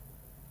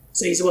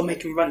 So he's the one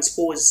making runs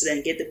forwards to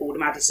then give the ball to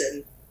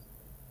Maddison,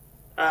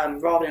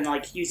 rather than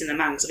like using the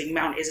Mount. Because I think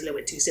Mount is a little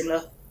bit too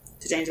similar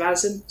to James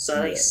Maddison. So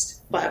at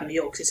least by having the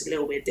Ox, it's a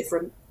little bit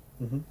different.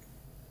 Mm-hmm.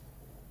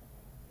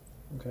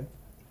 Okay.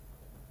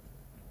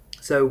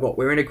 So what?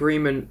 We're in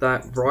agreement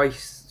that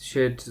Rice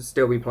should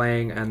still be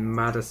playing and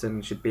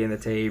Maddison should be in the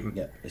team.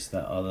 Yeah, it's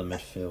that other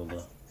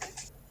midfielder.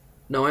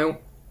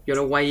 Niall, you want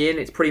to weigh in?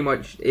 It's pretty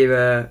much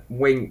either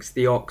Winks,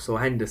 the Ox, or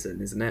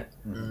Henderson, isn't it?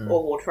 Mm-hmm.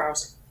 Or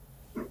Ward-Prowse.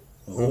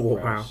 Or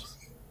Ward-Prowse.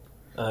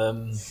 I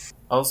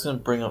was going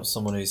to bring up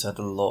someone who's had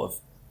a lot of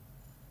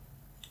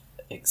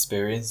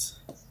experience,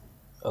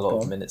 a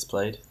lot of minutes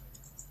played.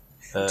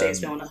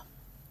 James Milner.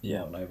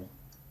 Yeah.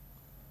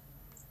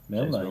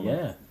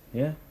 Milner,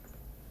 yeah.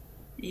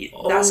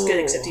 That's good,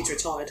 except he's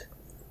retired.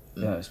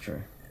 Yeah, that's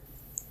true.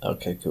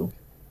 Okay, cool.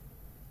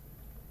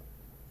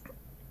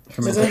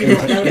 From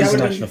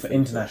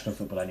international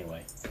football,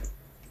 anyway.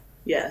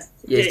 Yeah.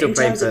 Yeah, still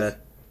playing for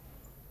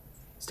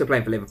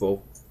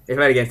Liverpool. He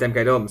played against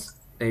MK Dons,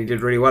 and he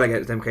did really well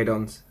against MK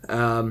Dons.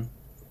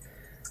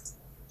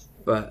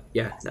 But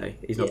yeah, no,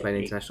 he's not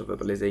playing international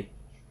football, is he?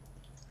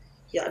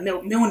 Yeah,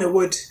 Milner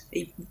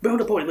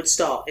probably would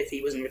start if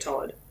he wasn't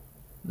retired.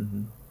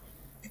 Mm-hmm.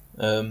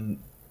 I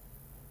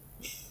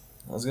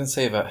was going to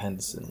say about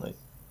Henderson, like,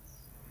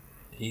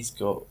 he's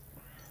got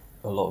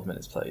a lot of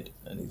minutes played,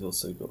 and he's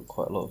also got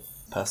quite a lot of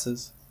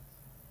passes,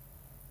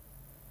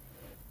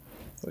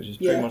 which is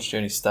pretty much the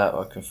only stat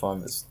I can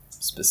find that's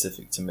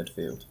specific to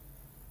midfield.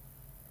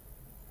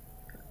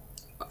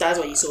 That's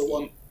what you sort of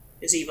want.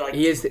 It's either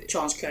like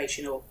chance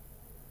creation or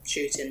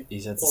shooting.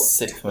 He's had the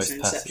sixth most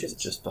passes,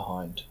 just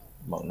behind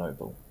Mark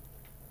Noble.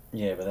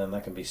 Yeah, but then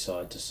that can be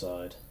side to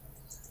side.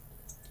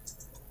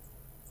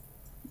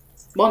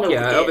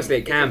 Yeah, obviously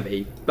it can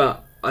be,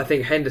 but I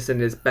think Henderson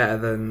is better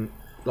than,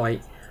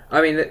 like,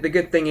 I mean, the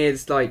good thing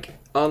is, like,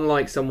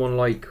 unlike someone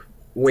like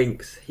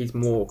Winks, he's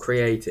more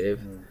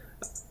creative.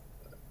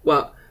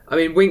 Well, I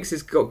mean, Winks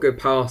has got good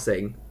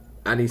passing,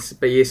 but he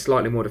is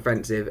slightly more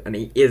defensive, and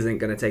he isn't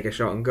going to take a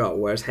shot on goal,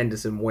 whereas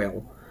Henderson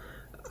will.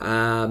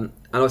 And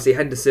obviously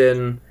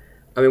Henderson,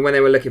 I mean, when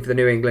they were looking for the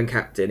New England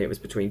captain, it was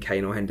between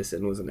Kane or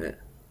Henderson, wasn't it?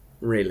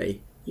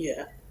 Really?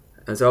 Yeah.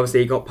 And so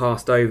obviously he got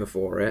passed over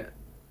for it,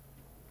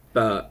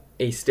 but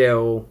he's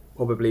still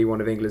probably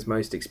one of England's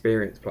most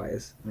experienced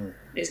players.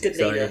 It's a good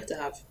leader to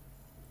have.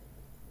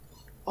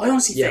 I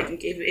honestly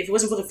think if it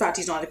wasn't for the fact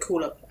he's not had a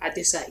call-up at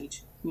this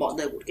age, Mark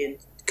Noble could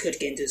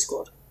get into the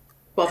squad.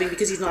 But I think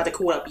because he's not had a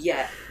call-up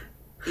yet,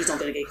 he's not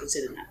going to get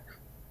considered now.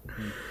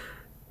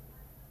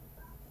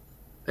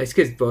 It's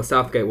because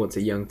Southgate wants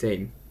a young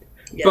team.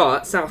 Yeah.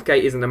 But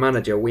Southgate isn't a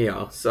manager, we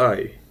are,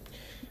 so...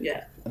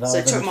 Yeah.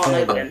 So chuck Mark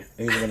Noble in.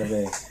 Who's it going to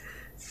be?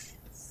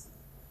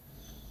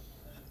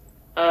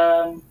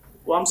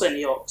 Well, I'm saying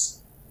the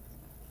Ox.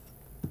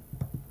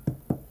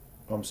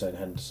 I'm saying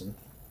Henderson.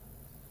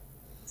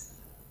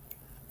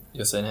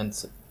 You're saying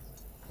Henderson?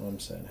 I'm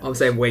saying Henderson. I'm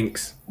saying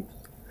Winks.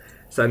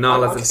 So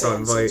Niall has to try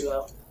and vote.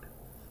 Well.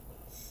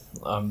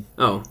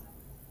 Oh.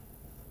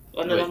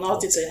 Oh, no, Niall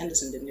did say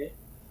Henderson, didn't you?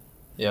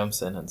 Yeah, I'm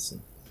saying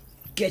Henderson.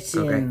 Get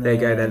in Okay, there you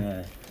go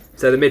then.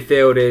 So the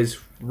midfield is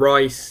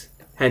Rice,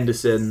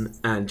 Henderson,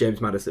 and James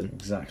Maddison.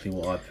 Exactly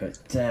what I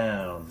put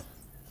down.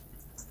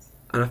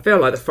 And I feel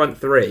like the front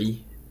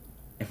three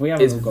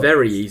is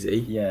very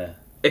easy. Yeah.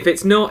 If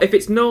it's not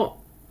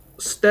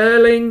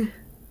Sterling,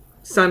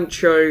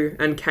 Sancho,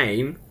 and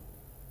Kane.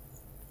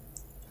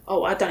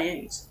 Oh, add Danny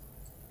Ings.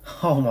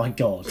 Oh my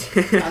god.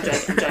 I'm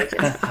joking.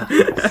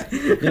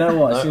 You know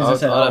what? As soon as I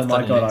said, oh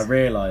my god, I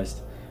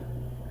realised.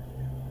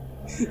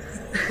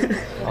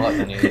 I like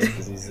Danny Ings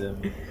because he's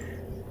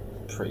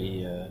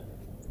pretty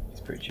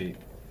cheap.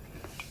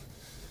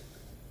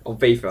 On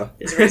FIFA.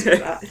 There's a reason for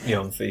that. Yeah,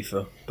 on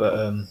FIFA.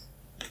 But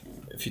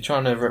if you're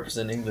trying to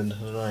represent England, I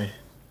don't know.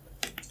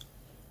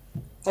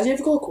 Has he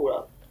ever got a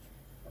call-up?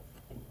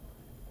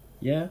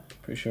 Yeah,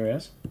 pretty sure he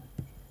has.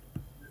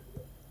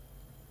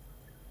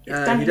 He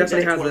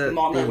definitely has a...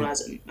 Mark Noble the-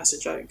 hasn't. That's a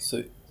joke.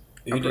 So,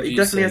 He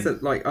definitely has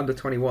it like under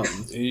 21.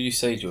 Who did you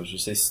say, George? Did you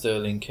say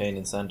Sterling, Kane,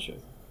 and Sancho?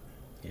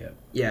 Yeah.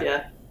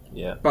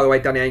 Yeah. By the way,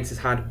 Danny Ings has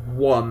had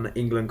one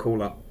England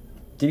call-up.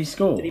 Did he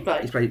score? Did he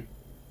play? He's played...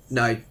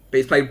 No, but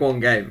he's played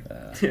one game.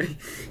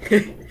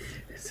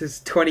 This is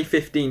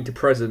 2015 to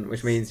present,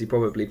 which means he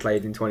probably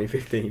played in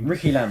 2015.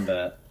 Ricky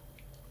Lambert.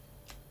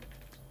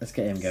 Let's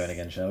get him going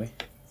again, shall we?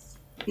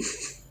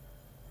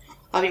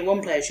 I think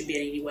one player should be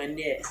anywhere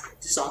near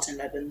the starting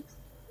 11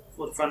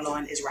 for the front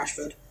line is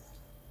Rashford.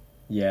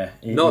 Yeah.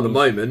 Not at the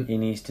moment. He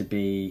needs to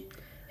be...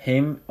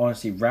 Him,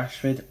 honestly,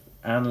 Rashford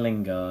and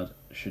Lingard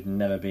should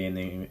never be in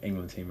the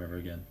England team ever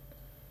again.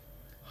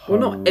 Well,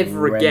 not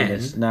ever again.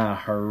 Horrendous. Nah,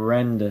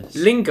 horrendous.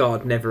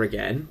 Lingard never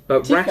again,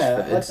 but To be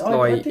Rashford,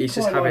 fair, I did he's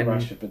just quite like having...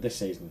 Rashford, but this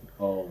season,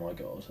 oh my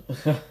god.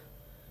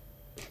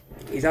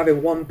 He's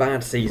having one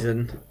bad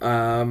season.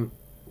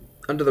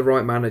 Under the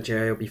right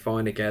manager, he'll be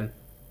fine again.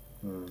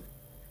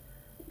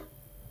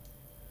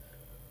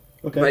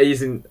 Okay. But he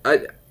isn't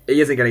going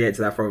to get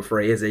to that front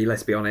three, is he?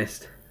 Let's be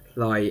honest.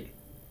 Like,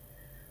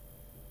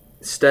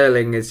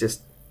 Sterling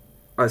has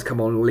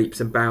come on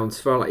leaps and bounds.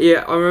 For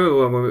I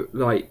remember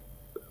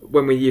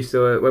when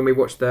we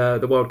watched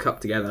the World Cup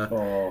together,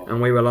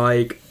 and we were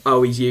like,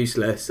 oh, he's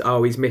useless.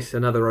 Oh, he's missed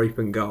another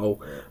open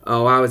goal.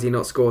 Oh, how has he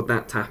not scored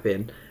that tap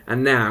in?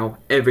 And now,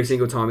 every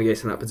single time he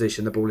gets in that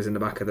position, the ball is in the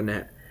back of the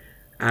net.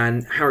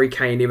 And Harry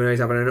Kane, even though he's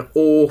having an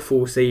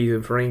awful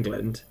season for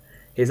England,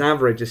 his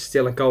average is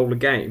still a goal a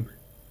game.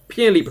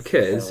 Purely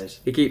because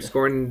he keeps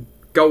scoring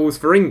goals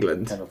for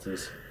England.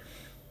 Penalties.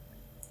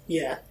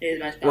 Yeah, it is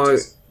nice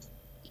penalties.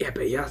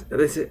 But yeah,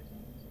 obviously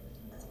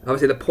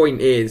the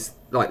point is,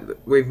 like,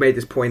 we've made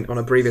this point on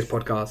a previous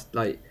podcast,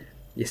 like,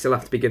 you still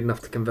have to be good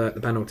enough to convert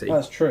the penalty.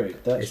 That's true.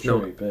 That's it's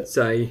true. Not, but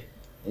so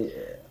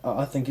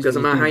I think he's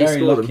doesn't been matter how you very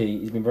score lucky.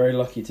 them. He's been very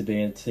lucky to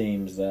be in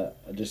teams that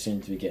just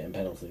seem to be getting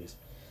penalties.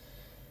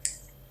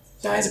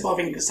 That is a part of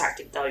England's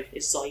tactic, though.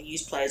 It's like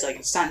use players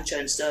like Sancho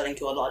and Sterling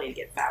who are likely to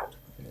get fouled,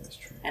 Yeah, that's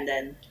true. and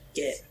then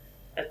get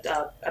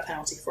a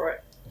penalty for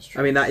it. That's true.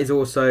 I mean, that is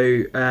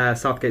also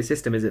Southgate's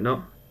system, is it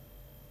not?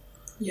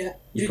 Yeah,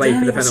 You play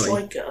for the have a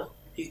penalty. striker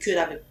who could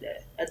have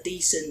a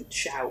decent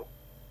shout.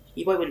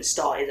 You probably wouldn't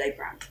start as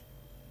Abraham.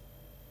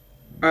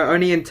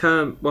 Only in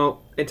terms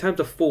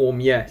of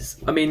form, yes.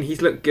 I mean,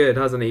 he's looked good,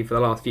 hasn't he, for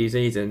the last few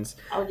seasons?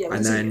 Oh yeah,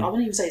 And then- I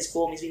wouldn't even say his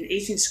form.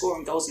 He's been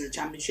scoring goals in the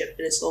Championship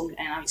for this long,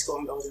 and now he's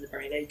scoring goals in the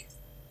Premier League.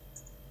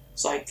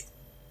 It's like,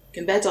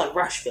 compared to like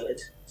Rashford,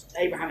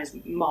 Abraham is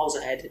miles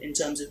ahead in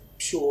terms of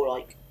pure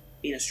like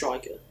being a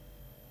striker.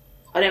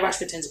 I know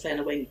Rashford tends to play on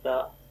the wing,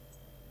 but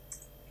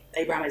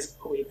Abraham is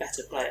probably a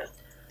better player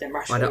than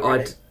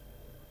Rashford.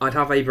 I'd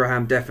have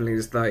Abraham definitely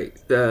as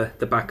like the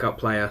backup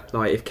player.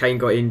 Like if Kane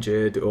got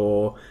injured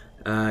or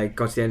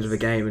got to the end of the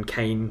game and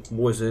Kane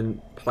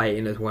wasn't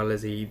playing as well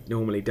as he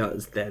normally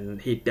does, then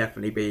he'd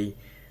definitely be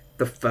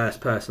the first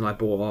person I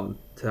brought on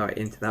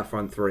into that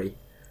front three.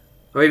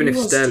 Or even if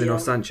Sterling or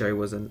Sancho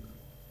wasn't.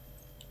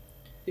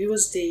 Who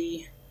was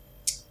the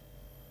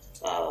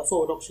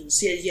forward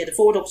options? Yeah, the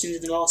forward options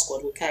in the last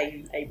squad were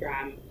Kane,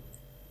 Abraham,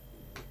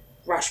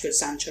 Rashford,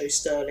 Sancho,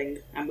 Sterling,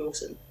 and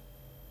Wilson.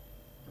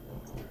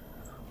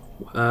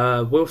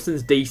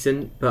 Wilson's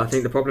decent, but I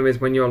think the problem is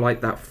when you're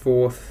like that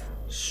fourth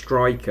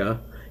striker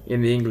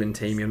in the England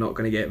team, you're not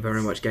going to get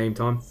very much game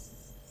time.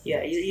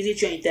 Yeah, he's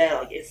literally there.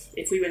 Like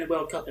if we win the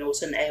World Cup and all of a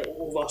sudden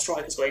all of our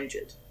strikers got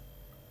injured,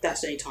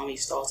 that's the only time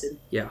he's starting.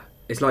 Yeah,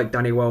 it's like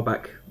Danny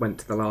Welbeck went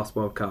to the last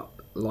World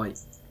Cup. Like,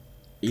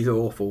 he's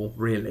awful,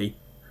 really,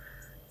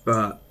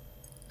 but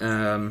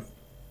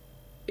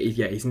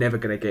he's never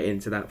going to get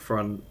into that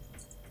front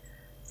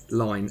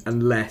line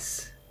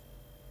unless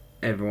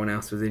everyone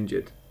else was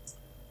injured.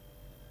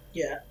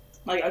 Yeah,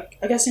 like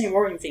I guess the only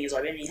worrying thing is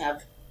like when you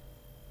have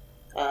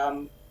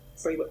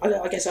three.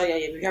 I guess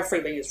we have three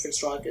wingers, three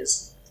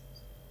strikers.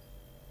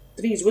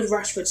 The thing is, would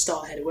Rashford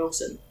start ahead of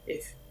Wilson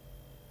if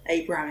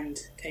Abraham and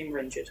Kane were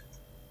injured?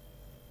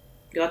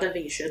 Because I don't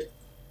think he should.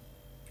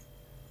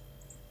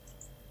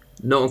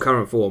 Not on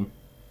current form.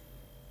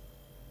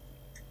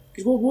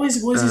 Because what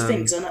is his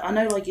thing? Because I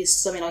know like it's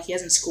something like he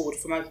hasn't scored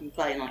from open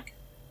play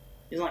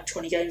in like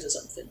 20 games or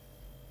something.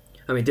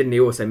 I mean, didn't he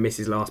also miss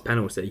his last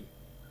penalty?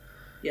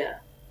 Yeah.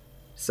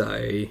 So,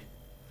 he's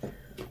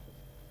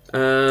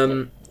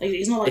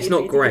not like it's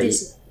not great.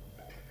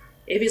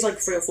 If it's like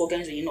 3 or 4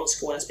 games where you're not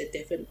scored, that's a bit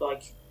different. But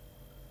like,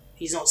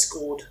 he's not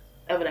scored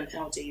other than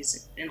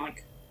penalties in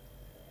like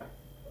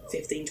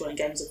 15, 20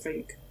 games, I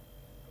think.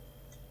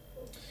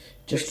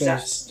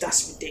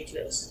 That's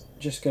ridiculous.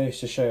 Just goes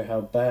to show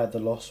how bad the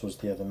loss was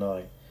the other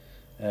night.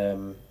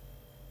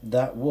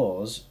 That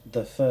was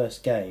the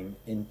first game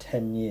in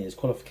 10 years,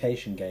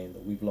 qualification game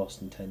that we've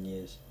lost in 10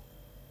 years.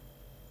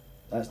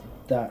 That's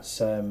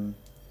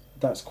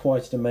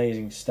quite an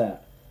amazing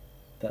stat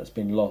that's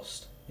been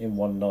lost in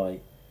one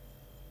night.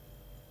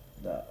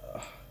 Don't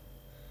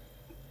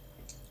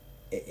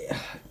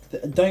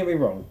get me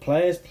wrong,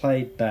 players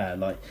played bad.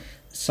 Like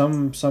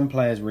some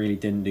players really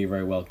didn't do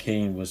very well.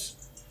 Keane was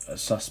a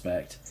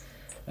suspect.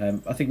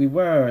 I think we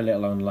were a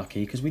little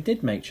unlucky because we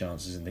did make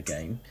chances in the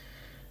game.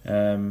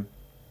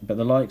 But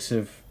the likes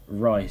of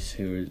Rice,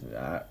 who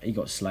he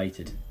got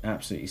slated,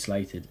 absolutely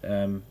slated,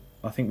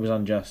 I think was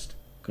unjust.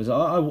 Because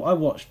I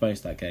watched most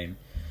of that game.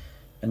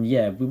 And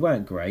yeah, we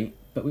weren't great,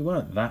 but we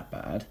weren't that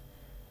bad.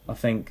 I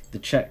think the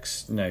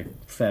Czechs,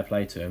 fair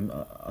play to him.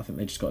 I think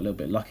they just got a little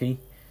bit lucky.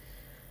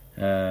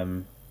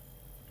 And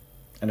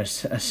as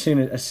soon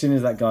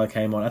as that guy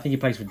came on, I think he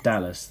plays for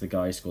Dallas, the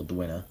guy who scored the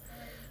winner.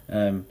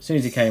 As soon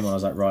as he came on, I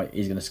was like, right,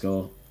 he's going to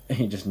score.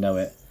 You just know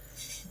it.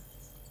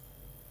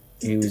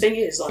 The thing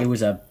is, like, it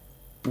was a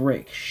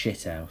brick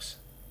shithouse.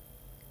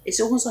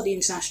 It's almost like the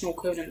international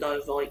equivalent, though,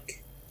 of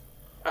like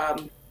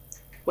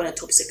when a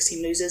top 6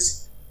 team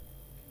loses.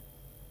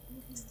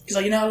 Because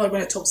like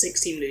when a top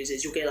 6 team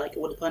loses, you'll get like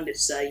what the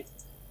pundits say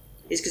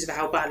is because of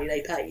how badly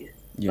they played.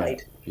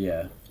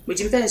 Yeah. Which,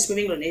 in fairness with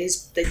England,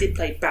 is they did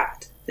play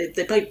bad.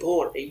 They played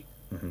poorly,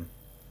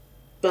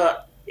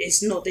 but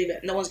it's not.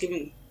 No one's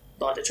giving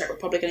like the Czech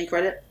Republic any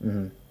credit.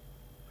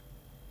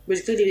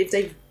 Which clearly, if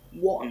they've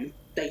won,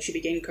 they should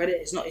be getting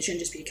credit. It shouldn't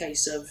just be a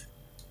case of,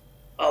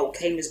 oh,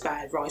 Kane was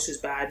bad, Rice was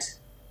bad,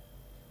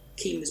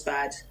 Keane was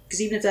bad.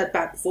 Because even if they had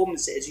bad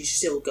performances, you should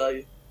still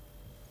go,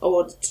 oh,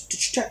 well,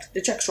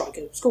 the Czech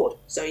striker scored,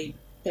 so he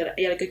had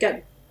a good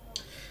game.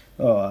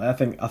 Oh, I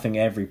think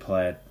every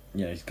player,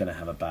 is going to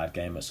have a bad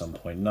game at some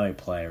point. No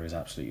player is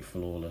absolutely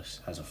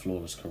flawless, has a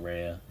flawless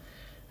career,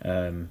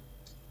 in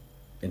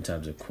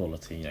terms of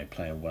quality.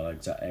 Playing well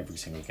every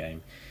single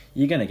game,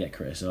 you're going to get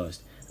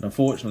criticised. And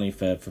unfortunately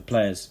for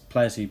players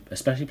who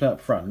especially play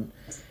up front,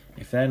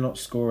 if they're not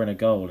scoring a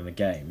goal in a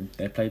game,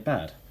 they play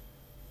bad.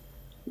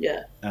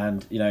 Yeah.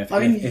 And if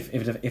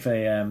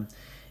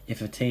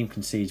a team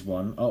concedes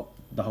one,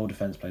 the whole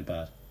defence played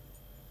bad.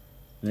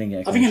 They didn't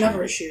get. I think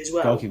another issue as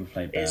well. Goalkeeper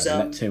played bad. They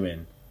let 2 in.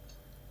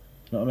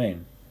 You know what I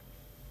mean?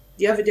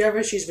 The other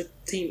issues with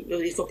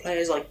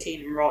players like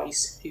Keane and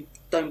Rice who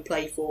don't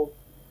play for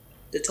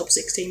the top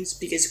 6 teams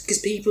because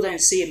people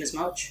don't see them as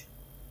much.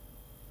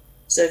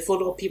 So for a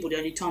lot of people, the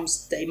only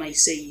times they may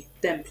see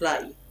them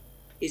play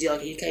is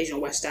like the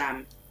occasional West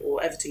Ham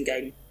or Everton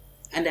game,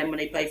 and then when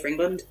they play for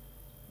England.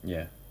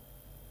 Yeah.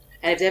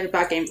 And if they have a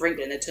bad game for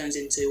England, it turns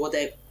into,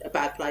 they're a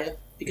bad player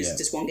because it's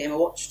just one game I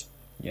watched.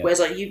 Yeah. Whereas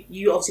like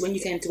you obviously when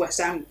you came to West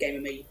Ham game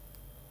with me,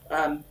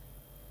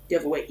 the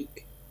other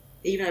week,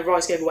 even though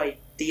Rice gave away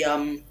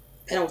the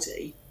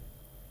penalty,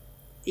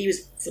 he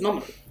was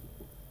phenomenal.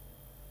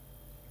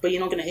 But you're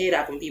not going to hear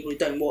that from people who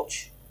don't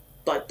watch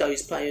like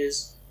those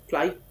players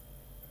play.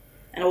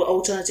 And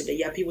alternatively,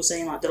 you have people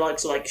saying like the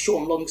likes of like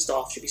Sean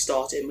Longstaff should be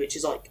starting, which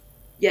is like,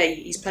 yeah,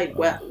 he's played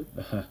well,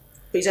 but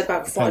he's had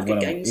about 5 good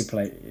games. He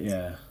played,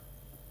 yeah.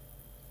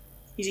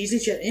 He's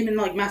literally him and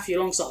like Matthew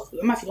Longstaff.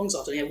 Matthew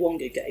Longstaff only had 1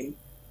 good game.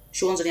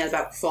 Sean's only had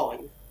about 5,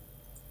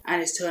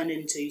 and it's turned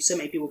into so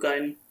many people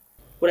going,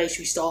 well, they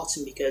should be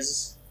starting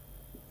because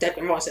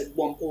Declan Rice had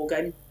 1 poor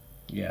game.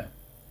 Yeah.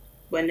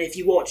 When if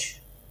you watch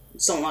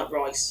someone like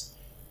Rice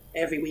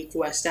every week for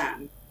West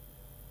Ham,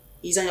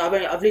 I've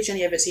literally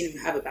only ever seen him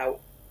have about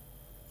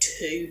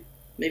 2,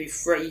 maybe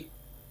 3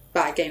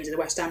 bad games in the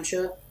West Ham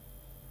shirt.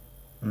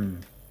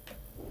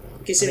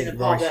 Considering the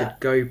part Rice should that,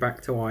 go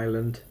back to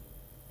Ireland.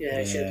 yeah,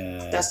 he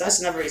should. That's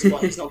another reason why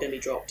he's not going to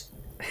be dropped.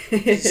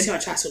 It's too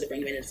much hassle to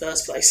bring him in the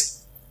first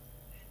place.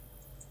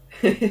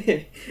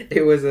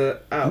 It was an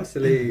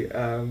absolute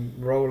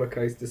roller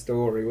coaster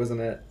story,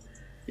 wasn't it?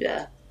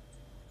 Yeah.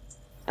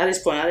 At this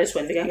point, they're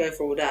going to go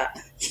for all that.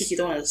 You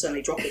don't want to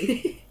suddenly drop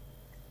him.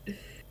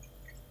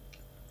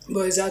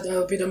 But is that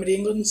be done with the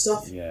England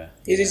stuff? Yeah.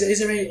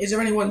 Is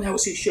there anyone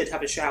else who should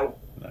have a shout?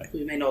 No. Who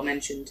we may not have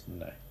mentioned?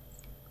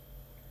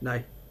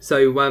 No.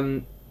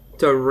 So,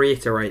 to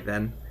reiterate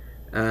then,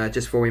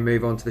 just before we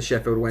move on to the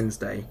Sheffield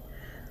Wednesday,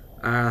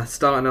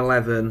 starting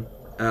 11,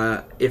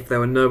 if there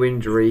were no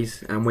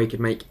injuries and we could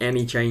make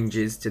any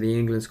changes to the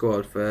England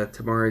squad for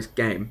tomorrow's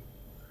game,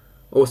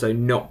 also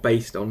not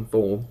based on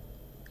form,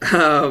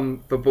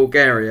 for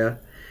Bulgaria,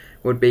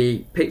 would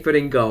be Pickford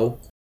in goal,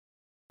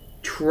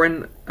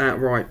 Trent at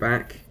right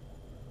back.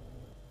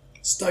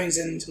 Stones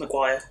and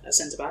Maguire at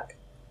centre back.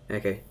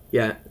 Okay,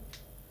 yeah.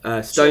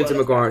 Stones and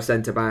Maguire at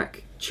centre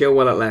back,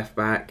 Chilwell at left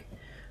back,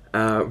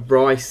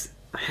 Rice,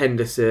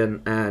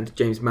 Henderson, and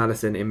James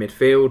Maddison in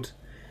midfield,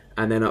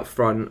 and then up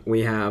front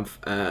we have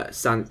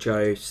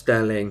Sancho,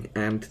 Sterling,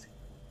 and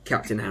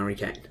Captain Harry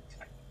Kane.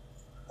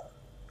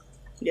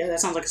 Yeah, that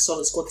sounds like a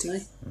solid squad to me.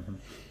 Mm-hmm.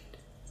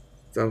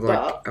 Sounds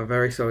like a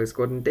very solid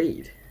squad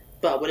indeed.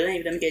 But would any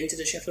of them get into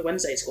the Sheffield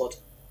Wednesday squad?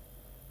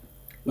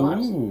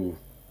 Ooh.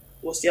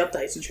 What's the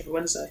updates on Sheffield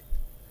Wednesday?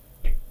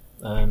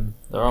 There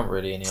aren't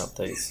really any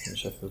updates on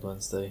Sheffield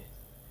Wednesday.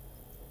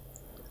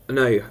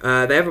 No,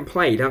 they haven't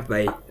played, have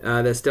they?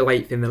 They're still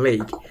 8th in the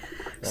league.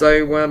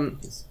 So,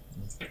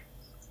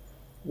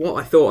 what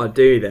I thought I'd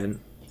do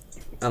then,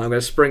 and I'm going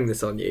to spring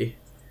this on you,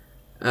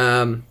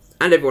 and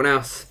everyone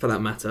else for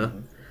that matter,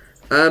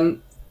 you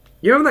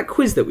remember that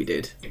quiz that we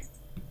did?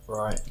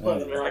 Right. Well,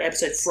 like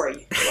episode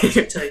 3,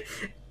 episode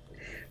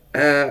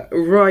 2.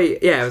 Right,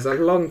 yeah, it was a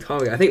long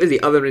time ago. I think it was the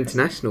other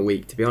international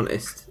week, to be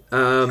honest.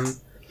 And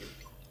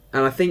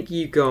I think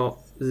you got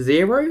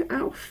 0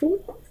 out of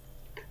 4?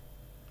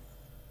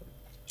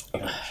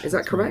 Is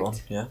that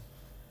correct? Yeah.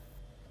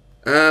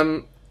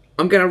 I'm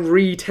going to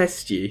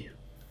retest you.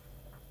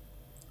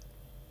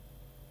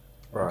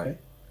 Right.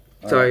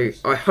 So,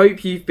 I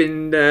hope you've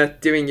been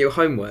doing your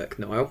homework,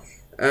 Niall.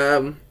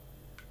 So,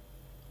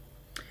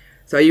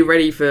 are you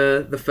ready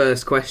for the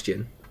first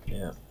question?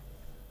 Yeah.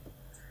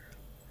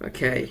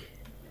 Okay.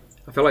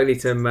 I feel like I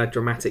need some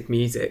dramatic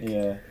music.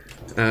 Yeah.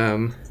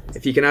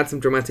 If you can add some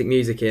dramatic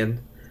music in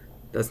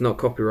that's not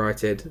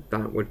copyrighted,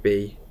 that would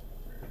be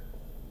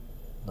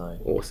No.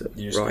 awesome.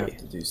 You're just going to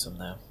Right. have to do some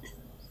now.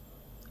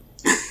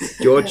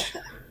 George?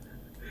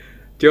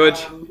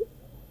 George?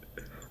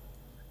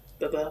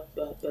 Love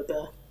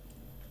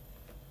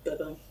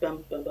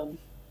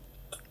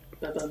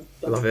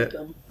it.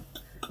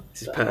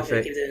 This is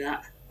perfect. Keep doing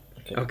that.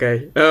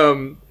 Okay.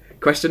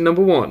 Question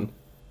number 1.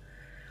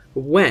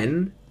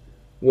 When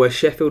was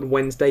Sheffield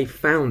Wednesday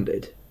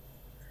founded?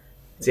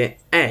 Is it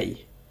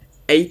A,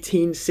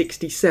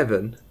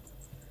 1867,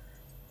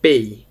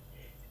 B,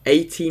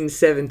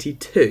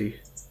 1872,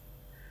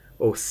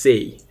 or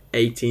C,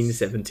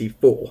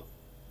 1874?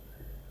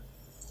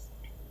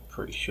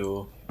 Pretty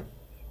sure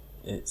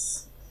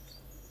it's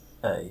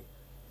A.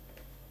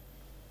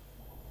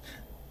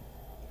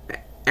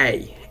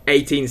 A,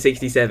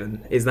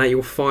 1867. Is that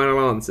your final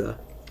answer?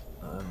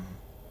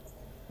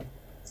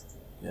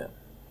 Yeah.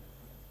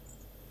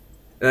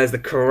 That is the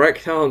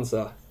correct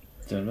answer.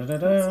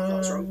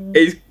 That's wrong.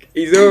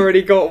 He's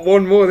already got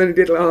one more than he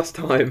did last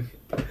time.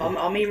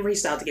 I'm even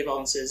restart to give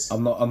answers.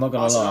 I'm not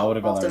gonna lie, I would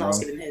have got After that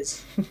Niall's wrong. given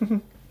his.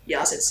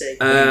 Yeah, I said C. You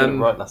got it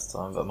right last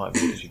time, but it might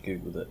be because you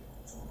googled it.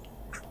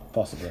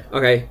 Possibly.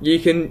 Okay, you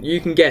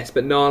can guess,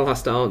 but Niall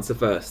has to answer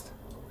first.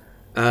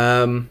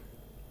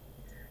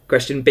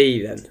 Question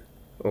B then,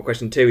 or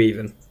question 2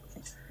 even.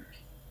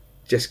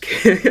 Just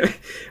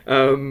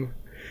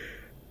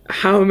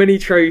how many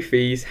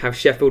trophies have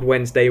Sheffield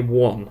Wednesday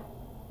won?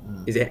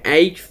 Is it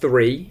A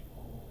 3,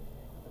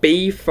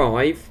 B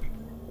 5,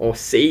 or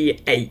C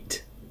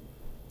 8?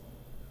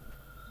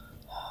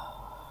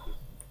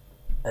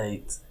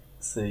 8.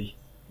 C.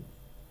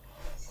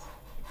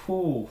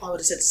 Ooh. I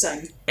would have said the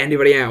same.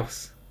 Anybody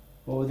else?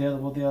 What were the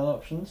other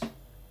options?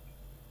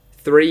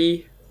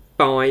 3,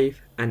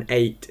 5, and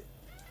 8.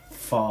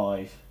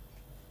 5.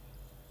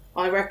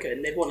 I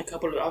reckon they've won a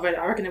couple of. I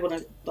reckon they've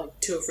won like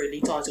 2 or 3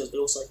 league titles, but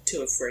also like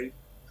 2 or 3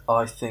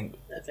 I think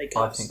FA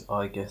Cups.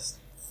 I guessed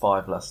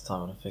 5 last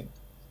time, and I think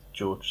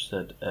George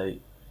said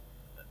 8.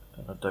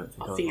 And I don't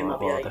think I was think it right. might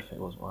be Well, I 8. definitely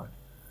wasn't right.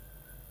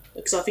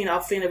 Because I think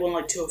they won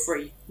like 2 or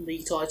 3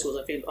 league titles.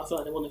 I feel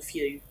like they won a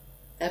few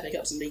FA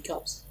Cups and League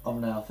Cups.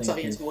 I'm now So I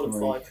think it's more than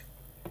 5.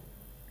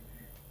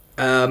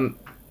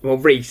 Well,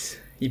 Reese,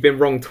 you've been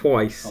wrong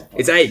twice. Oh,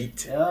 It's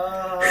 8.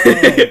 Oh.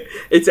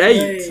 It's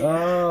 8.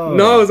 Oh.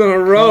 Niall's on a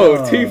roll,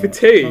 Oh. 2 for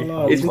 2.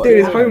 Hello. He's been doing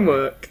his Wow.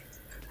 homework.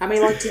 How many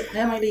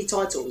league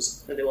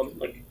titles have they won?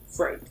 Like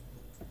 3.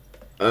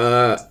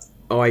 I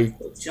Do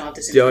you have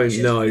this don't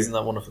information? know. Isn't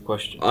that one of the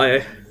questions?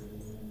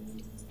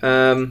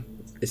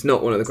 It's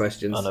not one of the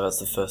questions. I know that's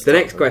the first. The time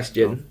next I've-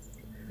 question.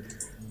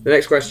 The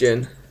next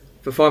question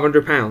for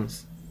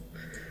 £500.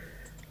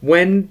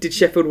 When did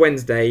Sheffield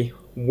Wednesday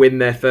win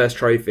their first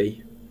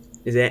trophy?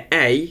 Is it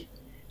A,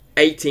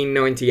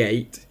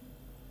 1898,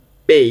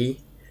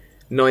 B,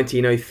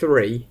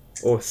 1903,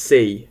 or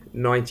C,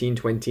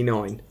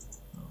 1929?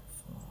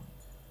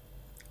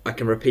 I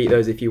can repeat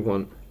those if you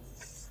want.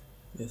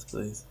 Yes,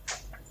 please.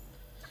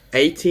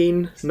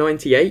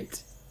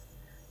 1898,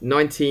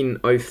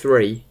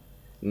 1903,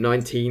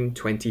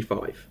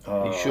 1925.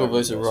 Are you sure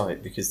those are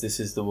right? Because this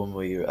is the one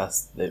where you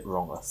asked it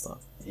wrong last time.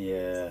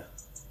 Yeah.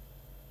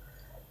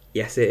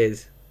 Yes, it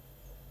is.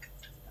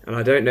 And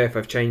I don't know if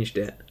I've changed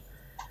it.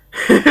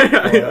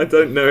 I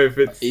don't know if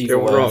it's Either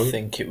still way, wrong. I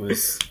think it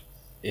was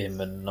in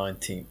the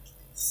 19th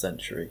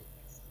century.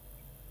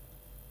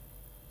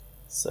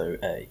 So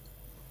A.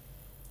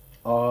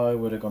 I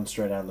would have gone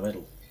straight down the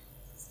middle.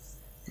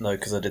 No,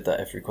 because I did that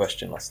every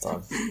question last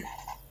time.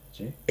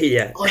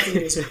 Yeah. I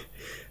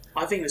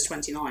think it was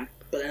 29,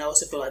 but then I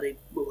also feel like they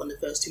were one of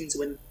the first teams to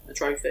win a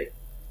trophy.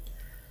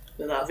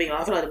 But I feel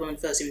like they were one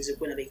of the first teams to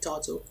win a league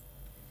title.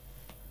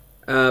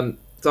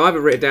 So I have it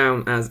written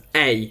down as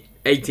A,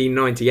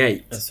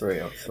 1898. That's 3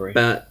 out of 3.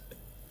 But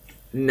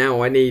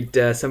now I need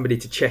somebody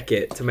to check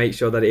it to make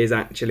sure that it is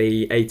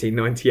actually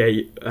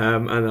 1898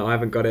 and that I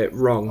haven't got it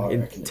wrong I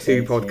in reckon it's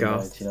 2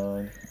 podcasts.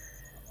 1899.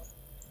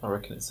 I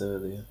reckon it's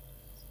earlier.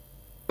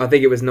 I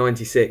think it was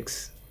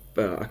 96,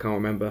 but I can't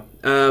remember.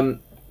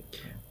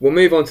 We'll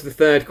move on to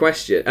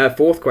the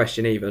fourth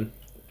question even.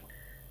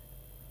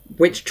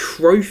 Which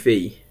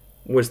trophy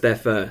was their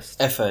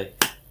first? FA.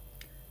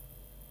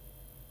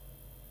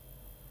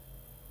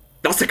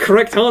 That's the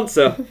correct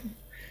answer.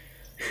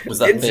 Was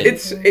that B?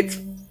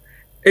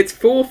 It's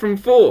 4 from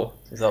 4.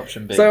 Was that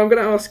option B? So I'm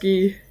going to ask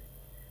you.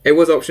 It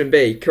was option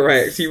B,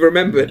 correct. You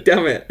remembered,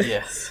 damn it.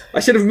 Yes. I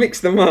should have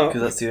mixed them up.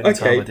 Because that's the only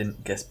time I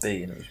didn't guess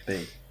B, and it was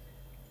B.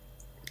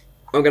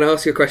 I'm going to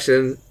ask you a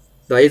question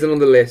that isn't on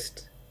the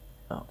list.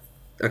 Oh.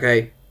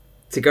 Okay.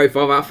 To go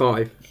 5 out of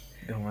 5.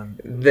 Go on.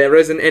 There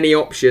isn't any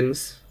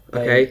options.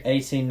 Okay.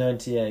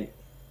 1898.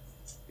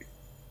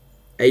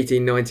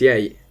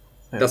 1898.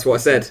 That's what I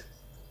said.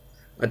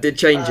 I did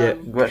change it.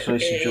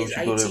 Congratulations, It George, is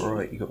you got it 18.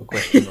 right. You got the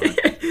question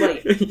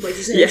right. Wait, you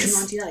said Yes.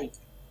 1898?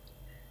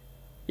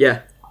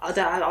 Yeah. I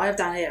have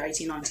down here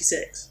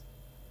 1896.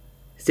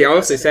 See, I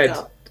also Set it said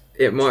up.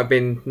 it might have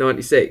been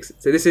 96.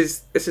 So this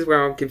is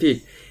where I'm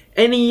confused.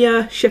 Any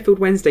Sheffield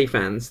Wednesday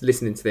fans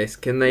listening to this,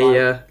 can they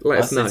let I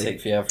us say know?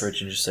 take the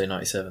average and just say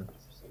 97.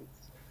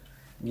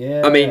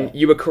 Yeah. I mean,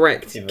 you were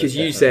correct Yeah, because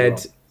you definitely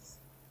said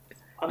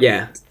I mean,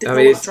 Yeah, They've I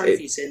won mean, a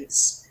trophy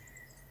since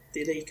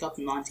the League Cup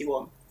in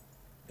 91.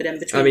 But then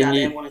between I mean, that, they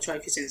you- haven't won a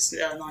trophy since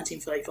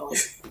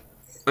 1935.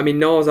 I mean,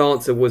 Niall's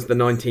answer was the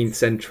 19th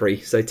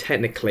century, so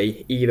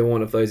technically either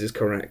one of those is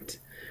correct.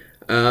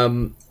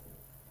 Okay,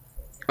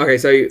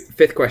 so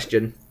 5th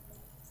question.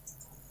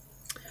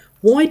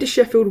 Why does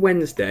Sheffield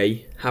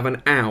Wednesday have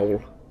an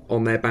owl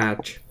on their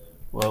badge?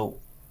 Well,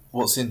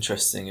 what's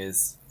interesting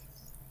is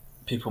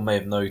people may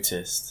have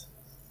noticed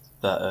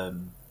that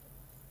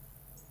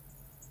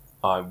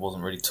I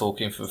wasn't really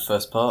talking for the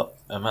first part,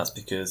 and that's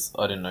because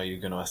I didn't know you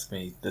were going to ask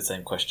me the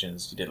same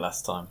questions you did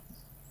last time.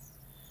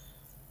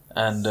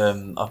 And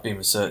I've been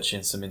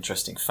researching some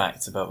interesting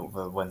facts about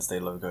the Wednesday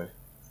logo.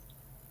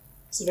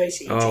 So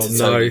basically, Oh, to just-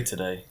 tell no. you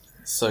today.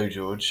 So,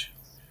 George,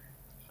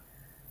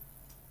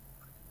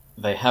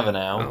 they have an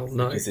owl Oh,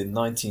 no. because in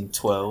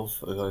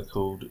 1912, a guy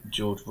called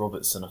George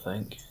Robertson, I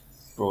think,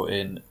 brought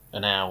in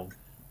an owl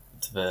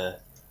to their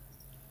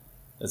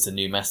as a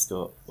new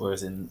mascot,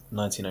 whereas in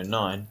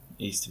 1909,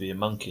 it used to be a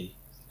monkey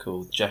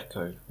called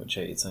Jacko, which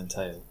ate its own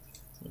tail,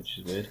 which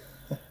is weird.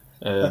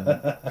 For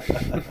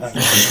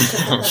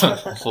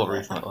a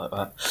reason like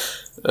that,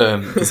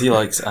 because he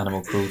likes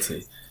animal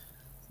cruelty.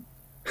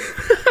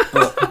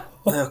 But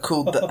they're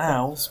called the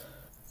Owls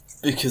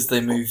because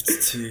they moved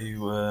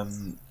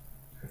to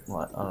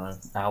like I don't know,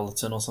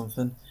 Owlerton or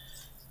something.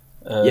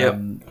 Yep.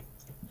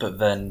 But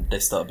then they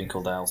started being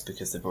called Owls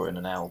because they brought in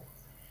an owl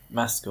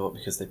mascot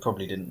because they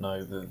probably didn't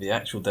know that the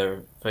actual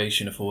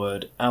derivation of the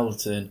word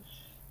Owlerton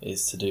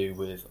is to do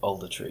with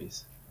alder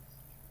trees.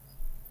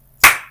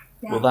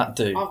 Will that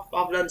do?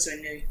 I've learned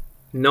something new.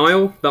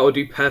 Niall, that will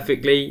do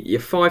perfectly. You're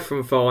 5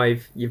 from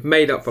 5. You've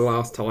made up for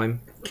last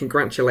time.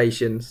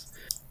 Congratulations.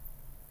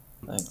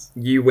 Thanks.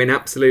 You win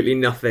absolutely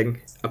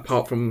nothing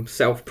apart from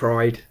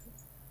self-pride.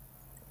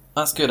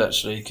 That's good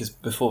actually, because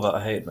before that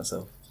I hated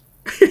myself.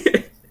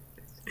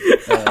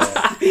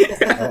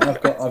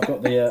 I've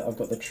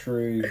got the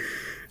true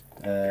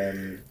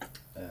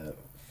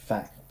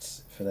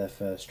facts for their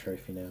first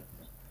trophy now.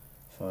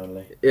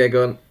 Finally, Yeah,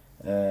 go on.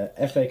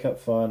 FA Cup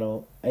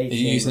final. Are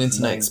you using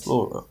Internet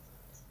Explorer?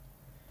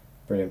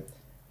 Brilliant.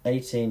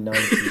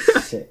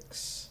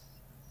 1896.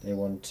 They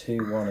won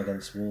 2-1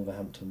 against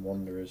Wolverhampton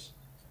Wanderers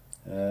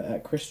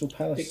at Crystal Big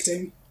Palace.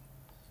 team.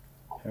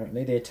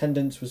 Apparently, the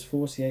attendance was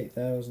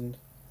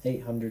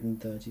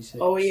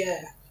 48,836. Oh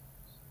yeah.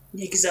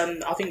 Yeah, because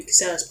I think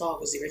Selhurst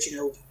Park was the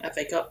original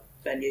FA Cup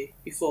venue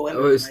before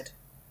Wembley was made.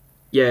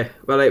 Yeah,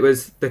 well, it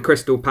was the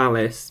Crystal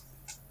Palace,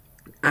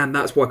 and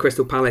that's why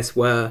Crystal Palace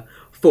were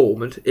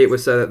formed. It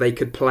was so that they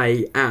could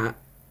play at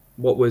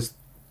what was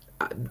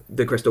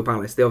the Crystal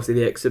Palace. Obviously,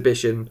 the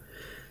exhibition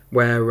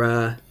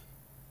where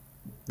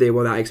there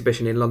was that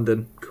exhibition in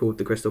London called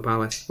the Crystal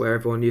Palace, where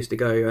everyone used to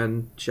go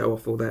and show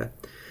off all their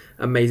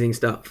amazing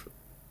stuff.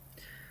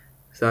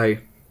 So,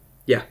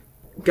 yeah,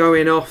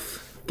 going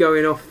off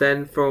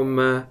then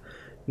from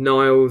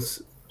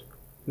Niall's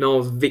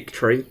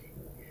victory.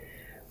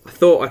 I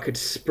thought I could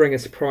spring a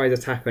surprise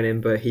attack on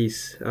him, but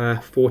he's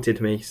thwarted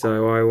me.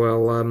 So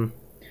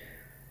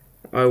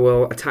I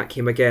will attack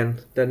him again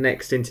the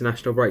next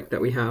international break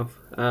that we have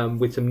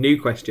with some new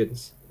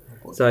questions.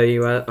 So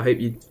I hope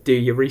you do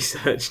your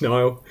research,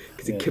 Niall,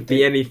 because it could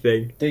be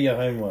anything. Do your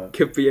homework.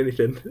 Could be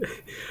anything.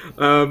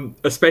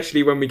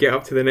 Especially when we get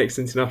up to the next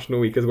international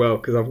week as well,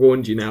 because I've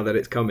warned you now that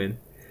it's coming.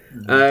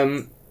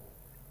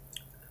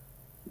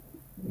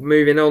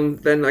 Moving on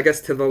then, I guess,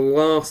 to the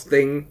last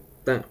thing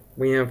that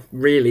we have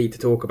really to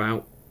talk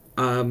about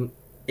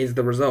is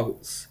the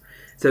results.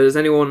 So does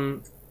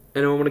anyone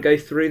want to go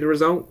through the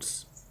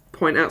results?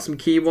 Point out some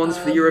key ones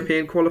for the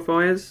European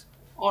qualifiers?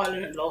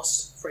 Ireland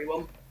lost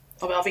 3-1.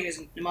 I think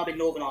it might be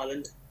Northern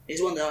Ireland.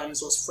 It's one of the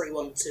islands lost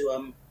 3-1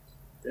 to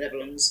the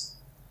Netherlands.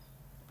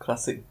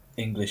 Classic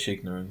English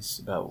ignorance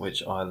about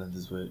which island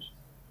is which.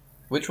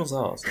 Which one's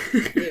ours?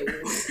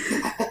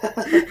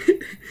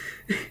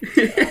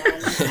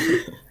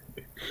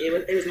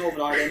 It was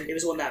Northern Ireland. It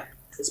was one that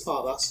was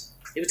part of us.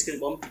 It was a good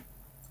one.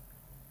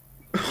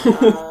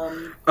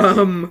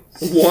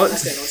 What?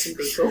 That's going on some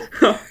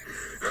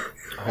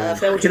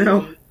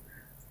people.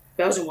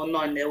 Belgium won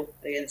 9-0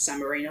 against San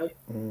Marino.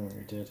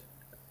 We did.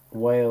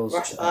 Wales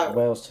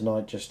Wales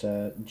tonight just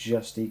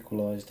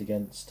equalised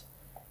against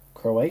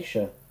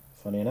Croatia.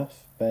 Funny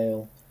enough,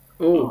 Bale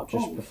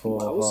just before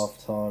half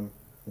time.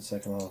 The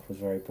second half was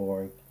very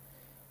boring.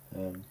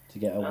 To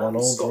get a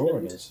 1-1 draw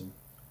against them.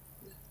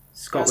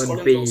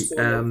 Scotland beat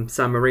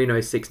San Marino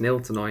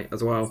 6-0 tonight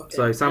as well.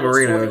 So San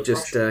Marino have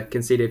just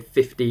conceded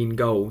 15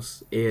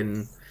 goals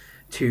in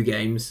 2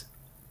 games.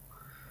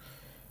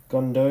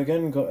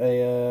 Gundogan got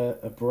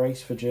a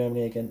brace for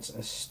Germany against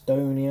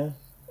Estonia,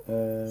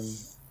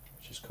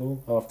 which is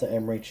cool. After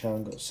Emre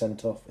Can got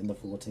sent off in the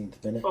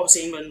 14th minute.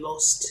 Obviously, England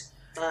lost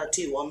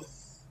 2-1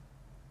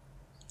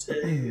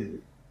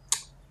 to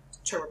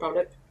Czech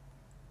Republic.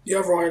 The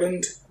other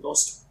Ireland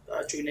lost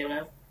 2-0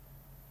 now.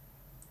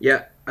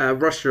 Yeah,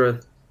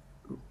 Russia.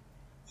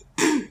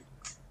 The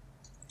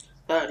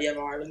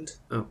other Ireland.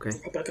 Okay.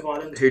 Republic of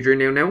Ireland. Who drew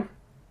 0-0?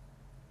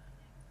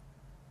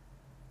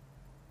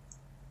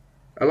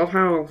 I love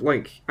how,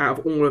 like, out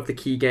of all of the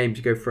key games,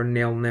 you go for a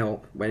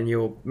 0-0 when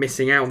you're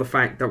missing out on the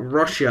fact that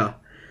Russia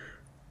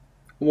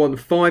won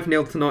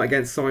 5-0 tonight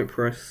against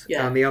Cyprus,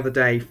 and the other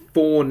day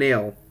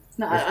 4-0.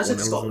 No, I said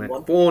Scotland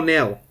won.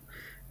 4-0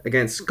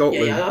 against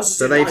Scotland. Yeah,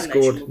 so they've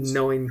scored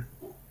 9.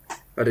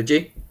 Oh, did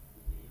you?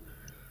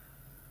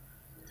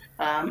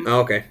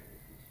 Okay.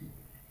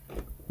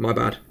 My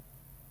bad.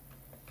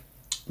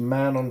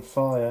 Man on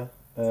fire,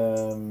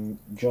 John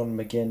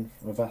McGinn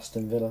of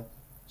Aston Villa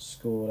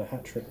scored a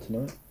hat-trick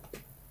tonight.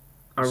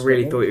 I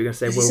really thought you were going to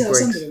say Will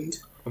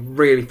Griggs. I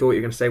really thought you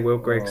were going to say Will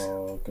Griggs.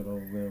 Oh, good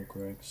old Will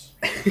Griggs.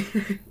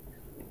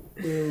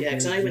 Yeah,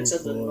 because I know he went to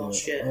Sunderland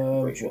last year.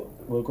 Pretty sure.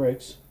 Will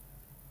Griggs?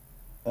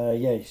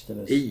 Yeah, he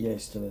still is. He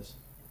still is.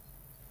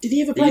 Did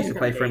he ever play? He used to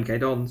play for MK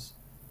Dons.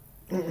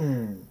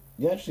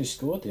 He actually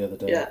scored the other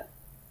day. Yeah.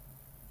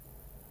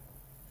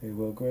 Who?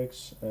 Will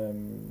Griggs?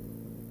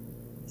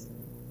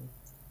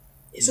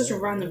 It's such a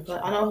random play.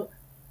 I know.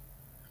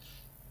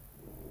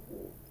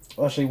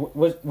 Actually,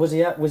 was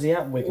he at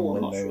Wigan when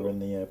they were in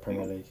the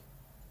Premier League?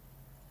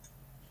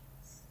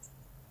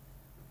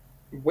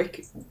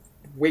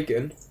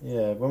 Wigan?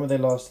 Yeah, when were they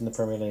last in the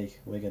Premier League?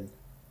 Wigan.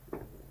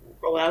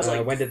 Well, that was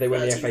when did they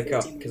win the FA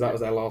Cup? Because that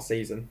was their last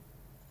season.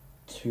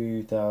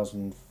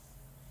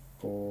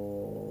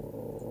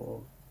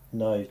 2004.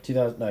 No,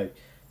 2000. No,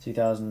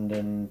 2000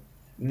 and.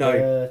 No,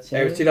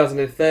 it was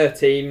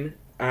 2013,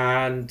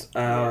 and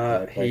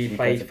he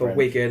played for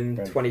Wigan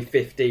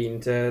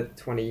 2015 to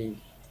 20.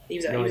 He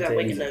was at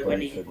Wigan though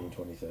when he. In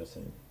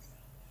 2013.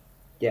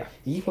 Yeah,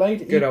 He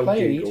played. Good old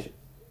Google.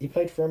 He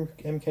played for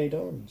MK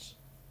Dons.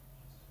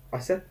 I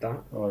said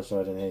that. Oh,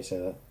 sorry, I didn't hear you say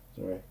that.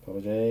 Sorry,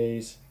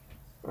 apologies.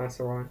 That's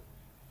alright.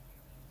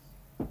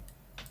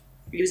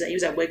 He was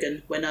at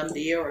Wigan when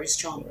the Euros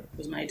chant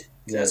was made.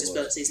 Yeah, That was it his was.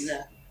 first season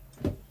there.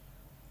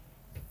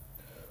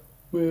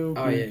 We'll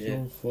Oh, be yeah.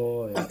 on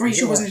fire. I'm pretty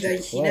sure We wasn't don't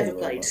it he actually never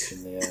play very played. much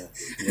in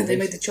the, They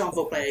made the chant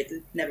for a player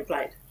who never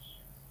played.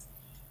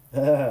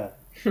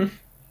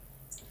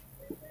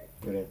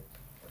 Brilliant.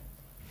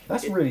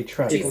 That's really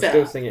tragic. People fair.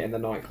 still sing it in the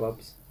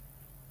nightclubs.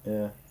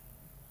 Yeah.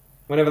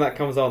 Whenever that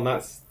comes on,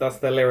 that's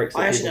the lyrics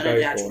I that actually people don't know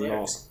the go actual for.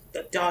 lyrics.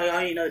 I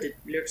only know the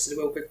lyrics of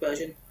the Will Brick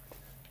version.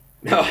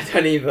 No, I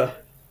don't either.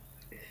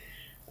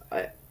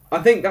 I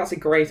think that's a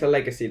greater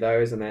legacy, though,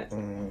 isn't it?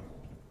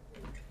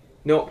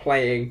 Not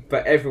playing,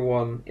 but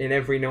everyone in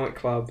every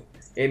nightclub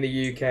in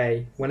the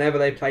UK, whenever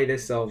they play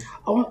this song,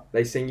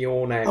 they sing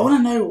your name. I want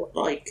to know what,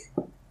 like,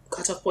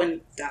 cut-off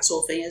point that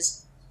sort of thing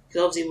is.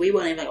 Because obviously we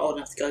weren't even old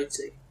enough to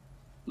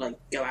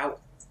go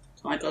out.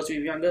 Nightclubs when we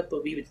were younger,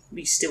 but we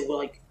still,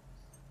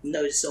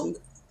 know the song.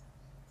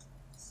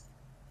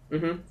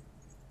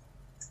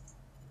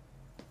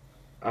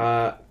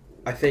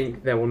 I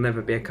think there will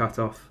never be a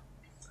cut-off.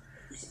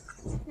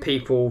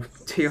 People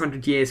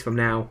 200 years from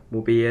now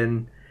will be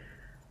in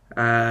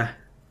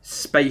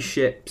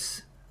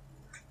spaceships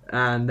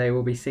and they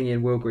will be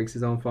singing Will Griggs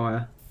is on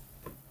fire.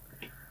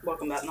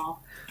 Welcome back,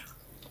 Niall.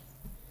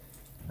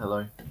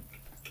 Hello.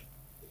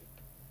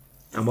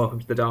 And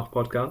welcome to the DAFT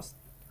podcast.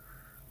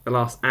 The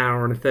last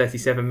hour and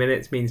 37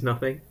 minutes means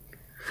nothing.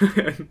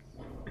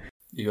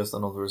 You guys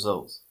done all the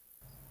results?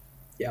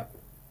 Yeah.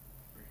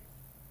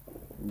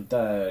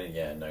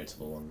 Yeah,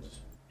 notable ones.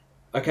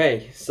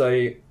 Okay,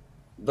 so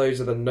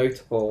those are the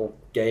notable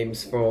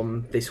games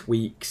from this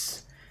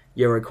week's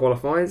Euro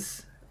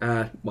qualifiers.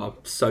 Well,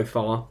 so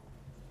far.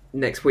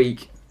 Next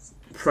week,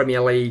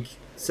 Premier League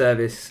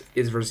service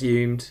is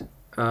resumed.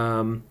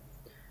 Hoping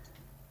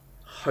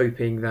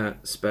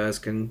that Spurs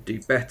can do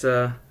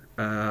better.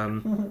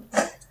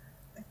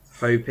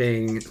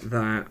 Hoping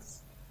that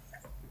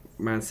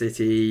Man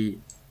City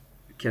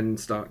can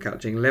start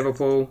catching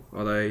Liverpool,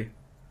 although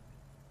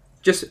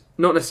just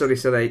not necessarily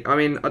so they... I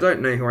mean, I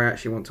don't know who I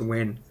actually want to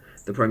win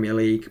the Premier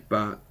League,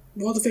 but...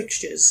 What are the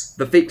fixtures?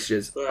 The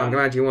fixtures. Yeah. I'm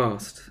glad you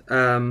asked.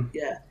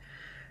 Yeah.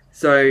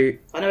 So...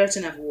 I know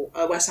Everton have...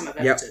 West Ham have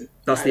Everton.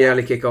 That's the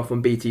early kick-off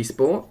on BT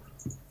Sport.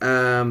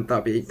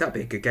 That'd be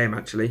a good game,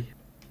 actually.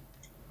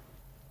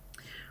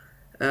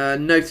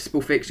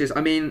 Noticeable fixtures.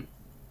 I mean...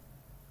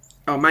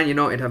 Man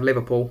United have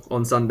Liverpool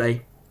on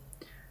Sunday.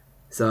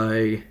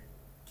 So...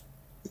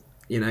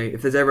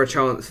 if there's ever a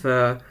chance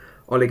for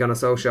Ole Gunnar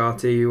Solskjaer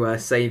to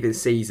save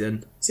his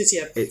season, City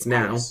have it's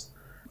Palace.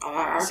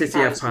 now. City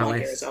have might get a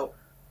Palace. result.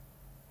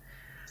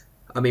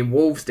 I mean,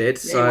 Wolves did, The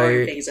so...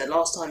 only thing is that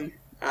last time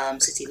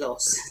City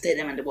lost, they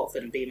then went to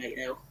Watford and beat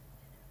 8-0.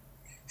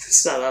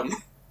 So,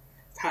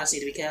 Palace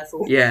need to be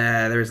careful.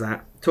 Yeah, there is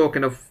that.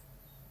 Talking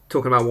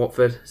about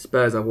Watford,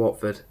 Spurs are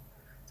Watford.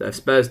 So if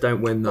Spurs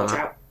don't win Watch that...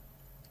 out.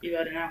 You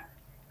heard it now.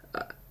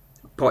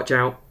 Potch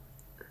out.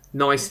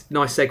 Nice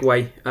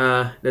segue.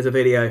 There's a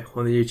video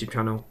on the YouTube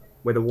channel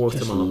with a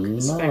Just watermark.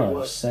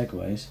 love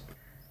segues.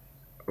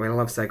 I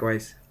love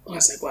segues.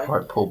 Nice segue.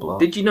 Right, Paul Blart.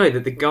 Did you know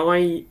that the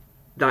guy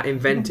that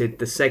invented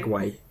the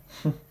Segway,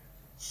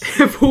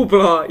 Paul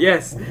Blart,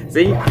 yes.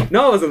 See,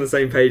 Niall was on the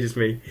same page as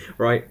me,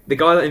 right? The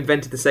guy that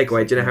invented the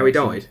Segway. Do you know how he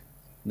died?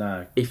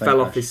 No. He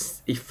fell off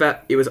his.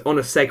 He was on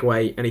a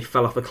Segway and he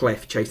fell off a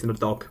cliff chasing a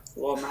dog.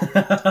 What a man.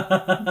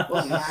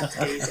 What a mad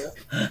taser.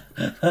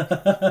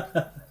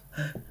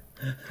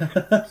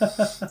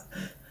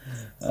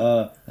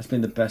 That's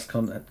been the best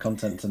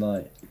content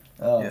tonight.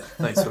 Oh. Yeah,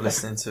 thanks for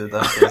listening to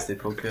that Thursday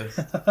podcast.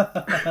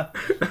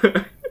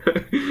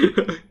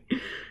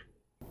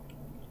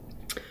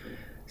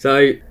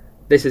 So,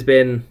 this has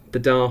been the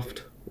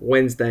DAFT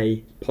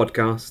Wednesday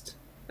podcast.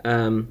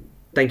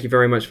 Thank you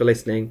very much for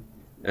listening.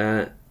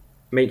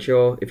 Make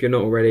sure, if you're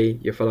not already,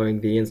 you're following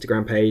the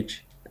Instagram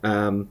page.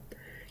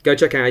 Go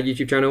check out our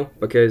YouTube channel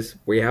because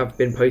we have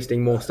been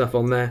posting more stuff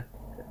on there.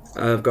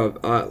 I've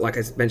got, like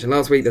I mentioned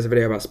last week, there's a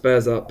video about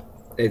Spurs up.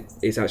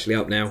 It's actually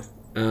up now.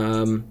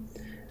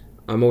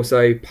 I'm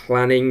also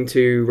planning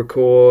to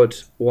record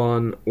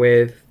one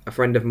with a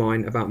friend of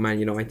mine about Man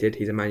United.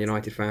 He's a Man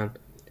United fan.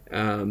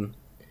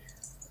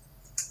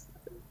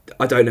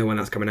 I don't know when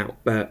that's coming out,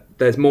 but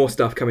there's more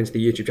stuff coming to the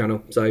YouTube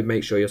channel, so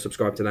make sure you're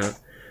subscribed to that.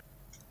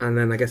 And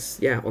then I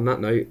guess, on that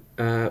note,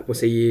 we'll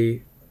see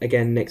you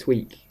again next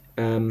week.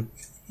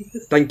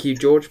 Thank you,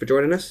 George, for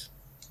joining us.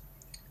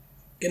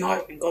 Good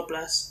night and God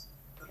bless.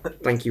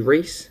 Thank you,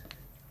 Reese.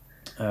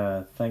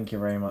 Thank you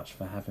very much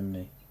for having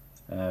me.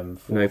 No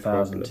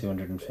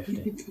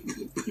 4,250.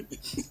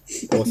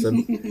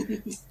 Awesome.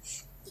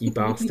 You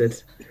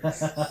bastard.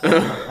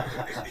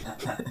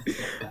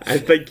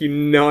 And thank you,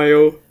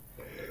 Niall.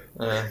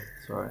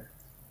 It's alright.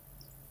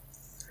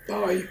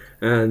 Bye.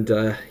 And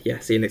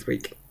see you next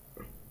week.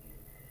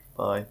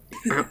 Bye.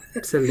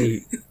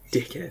 Absolute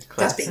dickhead.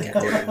 That's been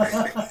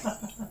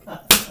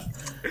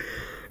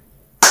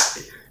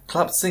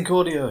Clap sync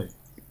audio.